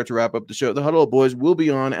 as we start to wrap up the show. The Huddle Up Boys will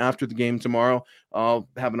be on after the game tomorrow. I'll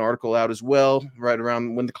have an article out as well right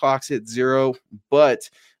around when the clocks hit 0. But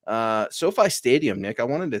SoFi Stadium, Nick, I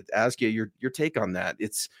wanted to ask you your take on that.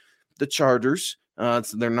 It's the Chargers.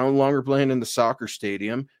 They're no longer playing in the soccer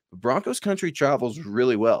stadium. Broncos country travels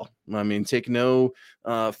really well. I mean, take no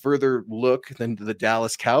further look than the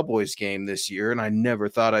Dallas Cowboys game this year, and I never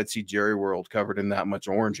thought I'd see Jerry World covered in that much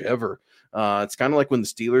orange ever. It's kind of like when the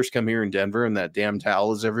Steelers come here in Denver and that damn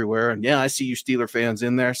towel is everywhere. And yeah, I see you Steeler fans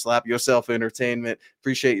in there. Slap yourself entertainment.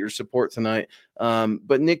 Appreciate your support tonight.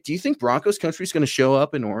 But Nick, do you think Broncos country is going to show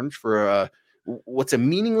up in orange for what's a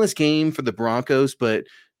meaningless game for the Broncos, but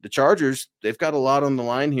the Chargers, they've got a lot on the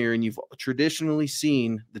line here, and you've traditionally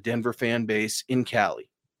seen the Denver fan base in Cali.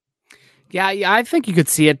 Yeah, I think you could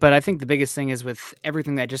see it, but I think the biggest thing is with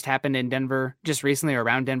everything that just happened in Denver just recently, or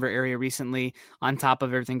around Denver area recently, on top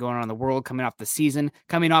of everything going on in the world, coming off the season,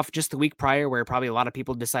 coming off just the week prior where probably a lot of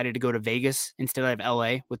people decided to go to Vegas instead of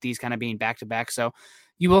LA with these kind of being back-to-back. So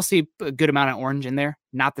you will see a good amount of orange in there,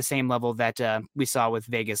 not the same level that we saw with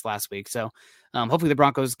Vegas last week. So hopefully the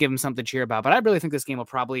Broncos give them something to cheer about, but I really think this game will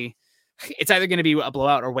probably, it's either going to be a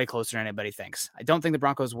blowout or way closer than anybody thinks. I don't think the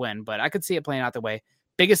Broncos win, but I could see it playing out the way.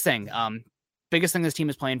 Biggest thing this team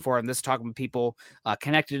is playing for, and this is talking with people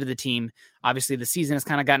connected to the team. Obviously, the season has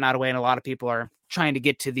kind of gotten out of the way, and a lot of people are trying to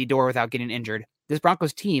get to the door without getting injured. This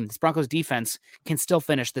Broncos team, this Broncos defense can still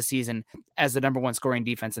finish the season as the number one scoring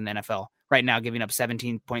defense in the NFL. Right now, giving up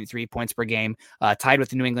 17.3 points per game, tied with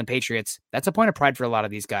the New England Patriots. That's a point of pride for a lot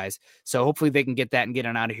of these guys. So hopefully they can get that and get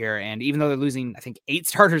on out of here. And even though they're losing, I think, 8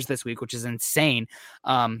 starters this week, which is insane,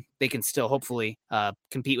 they can still hopefully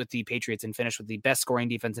compete with the Patriots and finish with the best scoring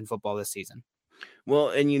defense in football this season. Well,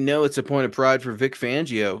 and it's a point of pride for Vic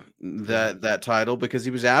Fangio, that title, because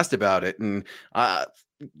he was asked about it. And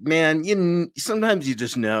man, sometimes you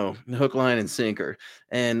just know hook, line, and sinker.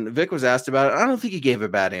 And Vic was asked about it. I don't think he gave a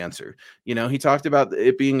bad answer. He talked about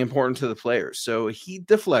it being important to the players. So he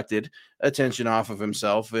deflected attention off of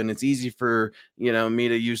himself. And it's easy for, me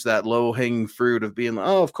to use that low hanging fruit of being like,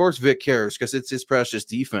 oh, of course Vic cares because it's his precious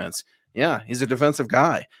defense. Yeah, he's a defensive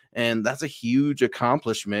guy. And that's a huge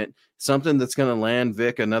accomplishment, something that's going to land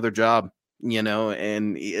Vic another job.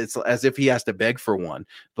 And it's as if he has to beg for one.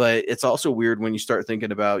 But it's also weird when you start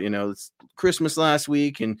thinking about, it's Christmas last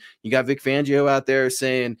week and you got Vic Fangio out there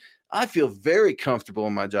saying, I feel very comfortable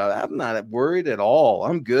in my job. I'm not worried at all.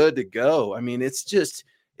 I'm good to go. I mean, it's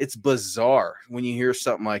bizarre when you hear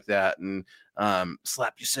something like that. And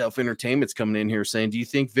Slap Yourself Entertainment's coming in here saying, do you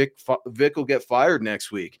think Vic will get fired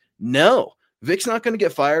next week? No, Vic's not going to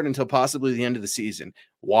get fired until possibly the end of the season.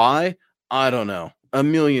 Why? I don't know. A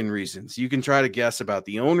million reasons. You can try to guess about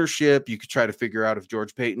the ownership. You could try to figure out if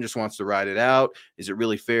George Payton just wants to ride it out. Is it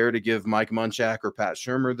really fair to give Mike Munchak or Pat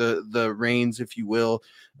Shurmur the reins, if you will?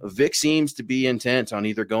 Vic seems to be intent on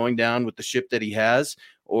either going down with the ship that he has,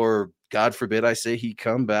 or God forbid I say he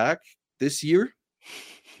come back this year.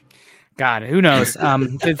 God, who knows?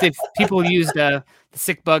 If people used the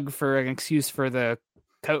sick bug for an excuse for the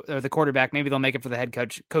or the quarterback. Maybe they'll make it for the head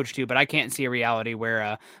coach too, but I can't see a reality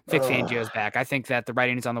where Vic Fangio's back. I think that the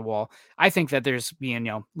writing is on the wall. I think that there's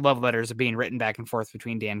love letters are being written back and forth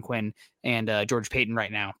between Dan Quinn and George Payton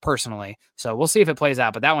right now, personally. So we'll see if it plays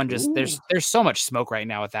out. But that one there's so much smoke right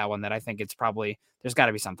now with that one that I think it's probably there's got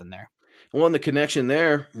to be something there. Well, and the connection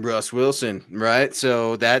there, Russ Wilson, right?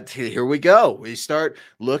 So here we go. We start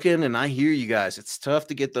looking, and I hear you guys. It's tough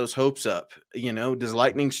to get those hopes up. Does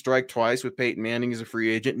lightning strike twice with Peyton Manning as a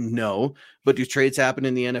free agent? No. But do trades happen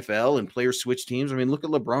in the NFL and players switch teams? I mean, look at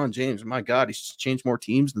LeBron James. My God, he's changed more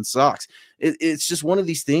teams than socks. It's just one of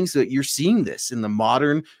these things that you're seeing this in the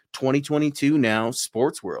modern 2022 now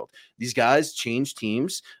sports world. These guys change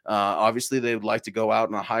teams. Obviously, they would like to go out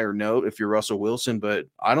on a higher note if you're Russell Wilson, but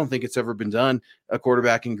I don't think it's ever been done. A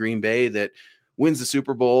quarterback in Green Bay that wins the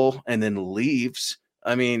Super Bowl and then leaves.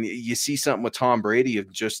 I mean, you see something with Tom Brady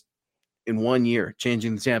of just in 1 year,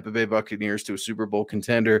 changing the Tampa Bay Buccaneers to a Super Bowl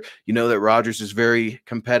contender. You know that Rodgers is very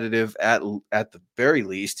competitive at the very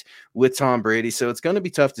least with Tom Brady. So it's going to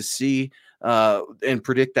be tough to see and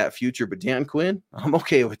predict that future. But Dan Quinn, I'm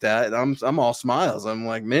okay with that. I'm all smiles. I'm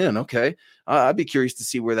like, man, okay. I'd be curious to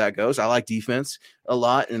see where that goes. I like defense a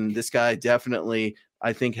lot. And this guy definitely,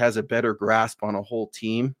 I think, has a better grasp on a whole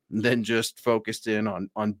team than just focused in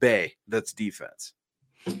on Bay. That's defense.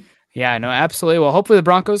 Yeah, no, absolutely. Well, hopefully the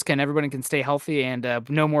Broncos everybody can stay healthy and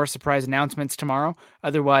no more surprise announcements tomorrow.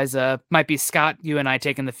 Otherwise, might be Scott, you and I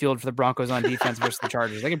taking the field for the Broncos on defense versus the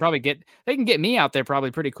Chargers. They can get me out there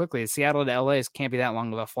probably pretty quickly. Seattle to LA can't be that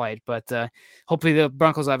long of a flight, but hopefully the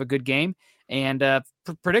Broncos will have a good game. And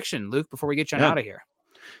prediction, Luke, before we get you out of here.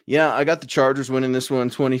 Yeah, I got the Chargers winning this one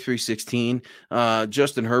 23-16.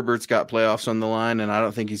 Justin Herbert's got playoffs on the line, and I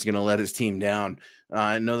don't think he's going to let his team down.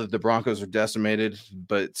 I know that the Broncos are decimated,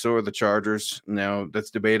 but so are the Chargers. Now, that's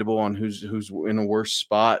debatable on who's in a worse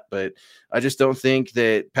spot, but I just don't think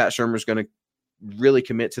that Pat Shurmur's going to really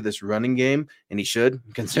commit to this running game, and he should,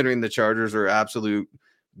 considering the Chargers are absolute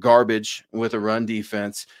garbage with a run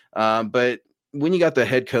defense. But when you got the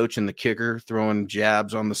head coach and the kicker throwing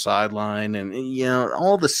jabs on the sideline and,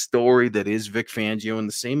 all the story that is Vic Fangio and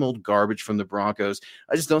the same old garbage from the Broncos,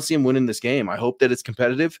 I just don't see him winning this game. I hope that it's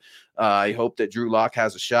competitive. I hope that Drew Lock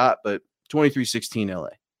has a shot, but 23-16 LA.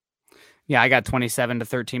 Yeah, I got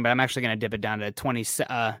 27-13, but I'm actually going to dip it down to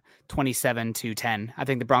 27-10. I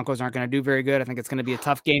think the Broncos aren't going to do very good. I think it's going to be a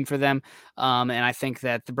tough game for them. And I think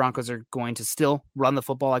that the Broncos are going to still run the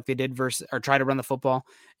football like they did or try to run the football.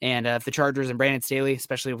 And if the Chargers and Brandon Staley,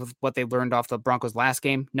 especially with what they learned off the Broncos last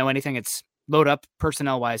game, know anything, it's load up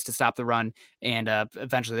personnel-wise to stop the run. And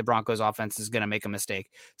eventually the Broncos offense is going to make a mistake.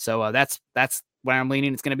 So that's where I'm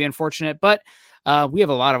leaning. It's going to be unfortunate, but we have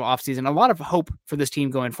a lot of offseason, a lot of hope for this team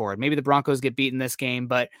going forward. Maybe the Broncos get beat in this game,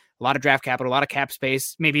 but a lot of draft capital, a lot of cap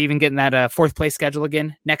space, maybe even getting that fourth place schedule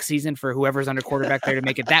again next season for whoever's under quarterback there to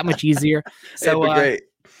make it that much easier. So, great.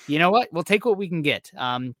 You know what? We'll take what we can get.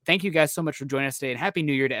 Thank you guys so much for joining us today, and Happy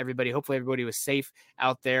New Year to everybody. Hopefully everybody was safe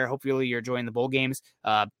out there. Hopefully you're enjoying the bowl games.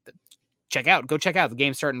 Go check out the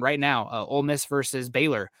game starting right now. Ole Miss versus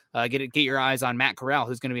Baylor. Get your eyes on Matt Corral,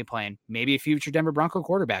 who's going to be playing. Maybe a future Denver Bronco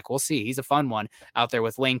quarterback. We'll see. He's a fun one out there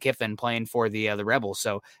with Lane Kiffin playing for the Rebels.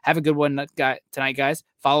 So have a good one tonight, guys.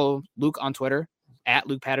 Follow Luke on Twitter at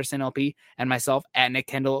Luke Patterson LP and myself at Nick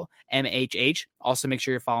Kendall MHH. Also make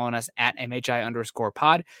sure you're following us at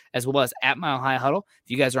MHI_pod as well as at Mile High Huddle.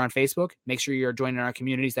 If you guys are on Facebook, make sure you're joining our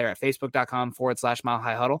communities there at facebook.com/Mile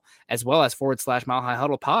High Huddle as well as /Mile High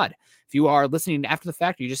Huddle pod. If you are listening after the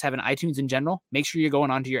fact, or you just have an iTunes in general, make sure you're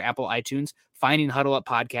going onto your Apple iTunes, finding Huddle Up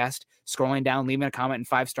Podcast, scrolling down, leaving a comment and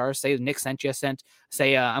 5 stars. Say Nick sent you.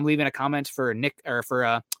 Say I'm leaving a comment for Nick or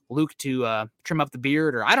for Luke to trim up the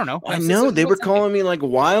beard, or I don't know. I know they were calling me like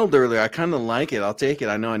wild earlier. I kind of like it. I'll take it.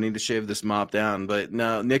 I know I need to shave this mop down, but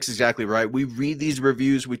no, Nick's exactly right. We read these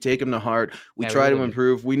reviews, we take them to heart, we try to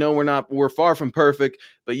improve. We know we're far from perfect,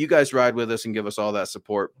 but you guys ride with us and give us all that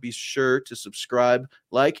support. Be sure to subscribe,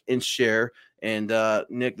 like, and share. And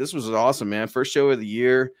Nick, this was awesome, man. First show of the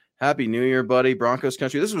year. Happy New Year, buddy. Broncos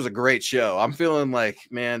country. This was a great show. I'm feeling like,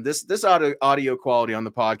 man, this audio quality on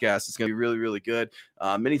the podcast is going to be really, really good.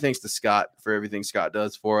 Many thanks to Scott for everything Scott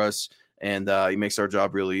does for us, and he makes our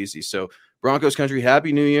job really easy. So Broncos country,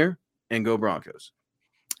 Happy New Year, and go Broncos.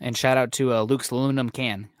 And shout out to Luke's aluminum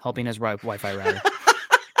can helping his Wi-Fi router.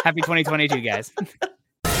 Happy 2022, guys.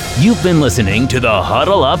 You've been listening to the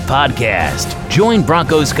Huddle Up Podcast. Join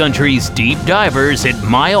Broncos Country's deep divers at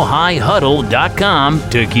milehighhuddle.com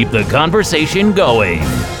to keep the conversation going.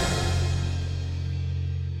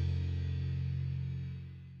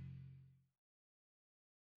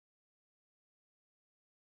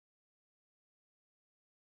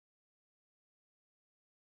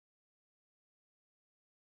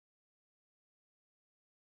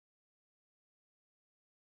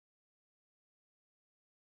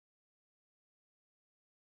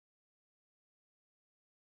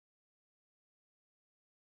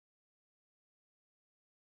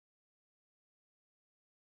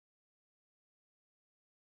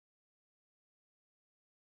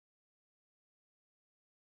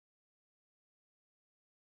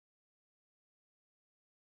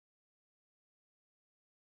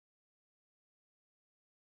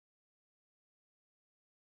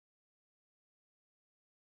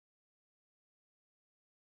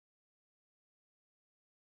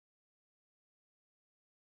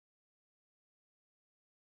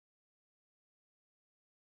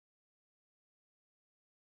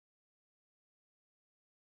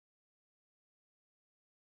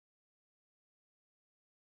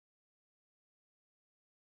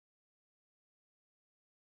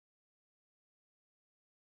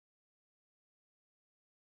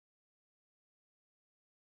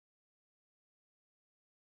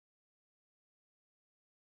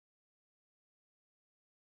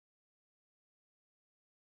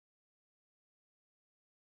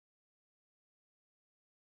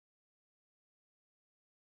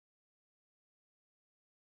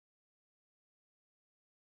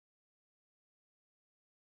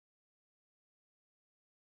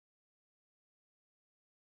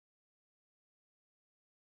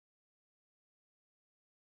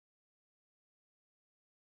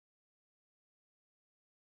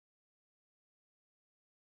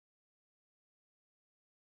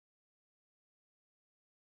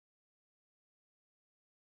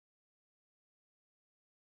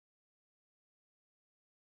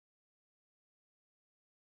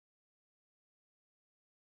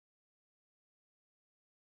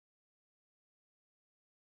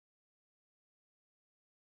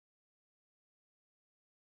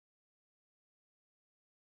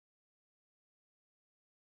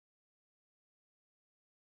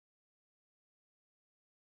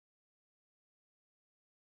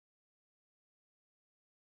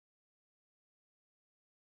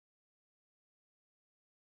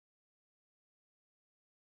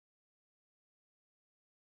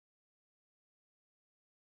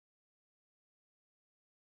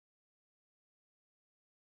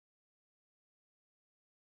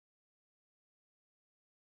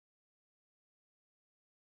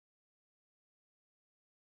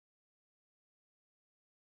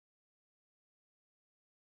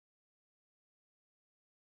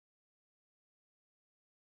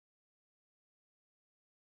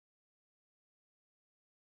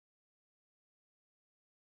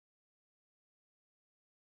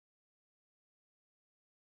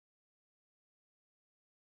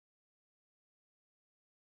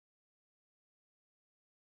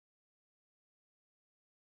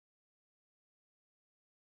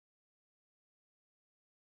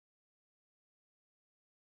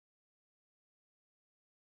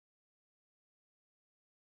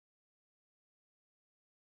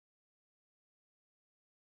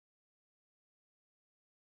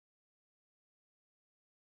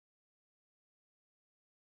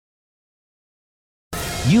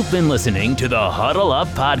 You've been listening to the Huddle Up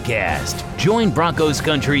Podcast. Join Broncos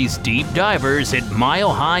Country's deep divers at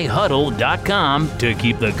milehighhuddle.com to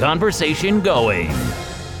keep the conversation going.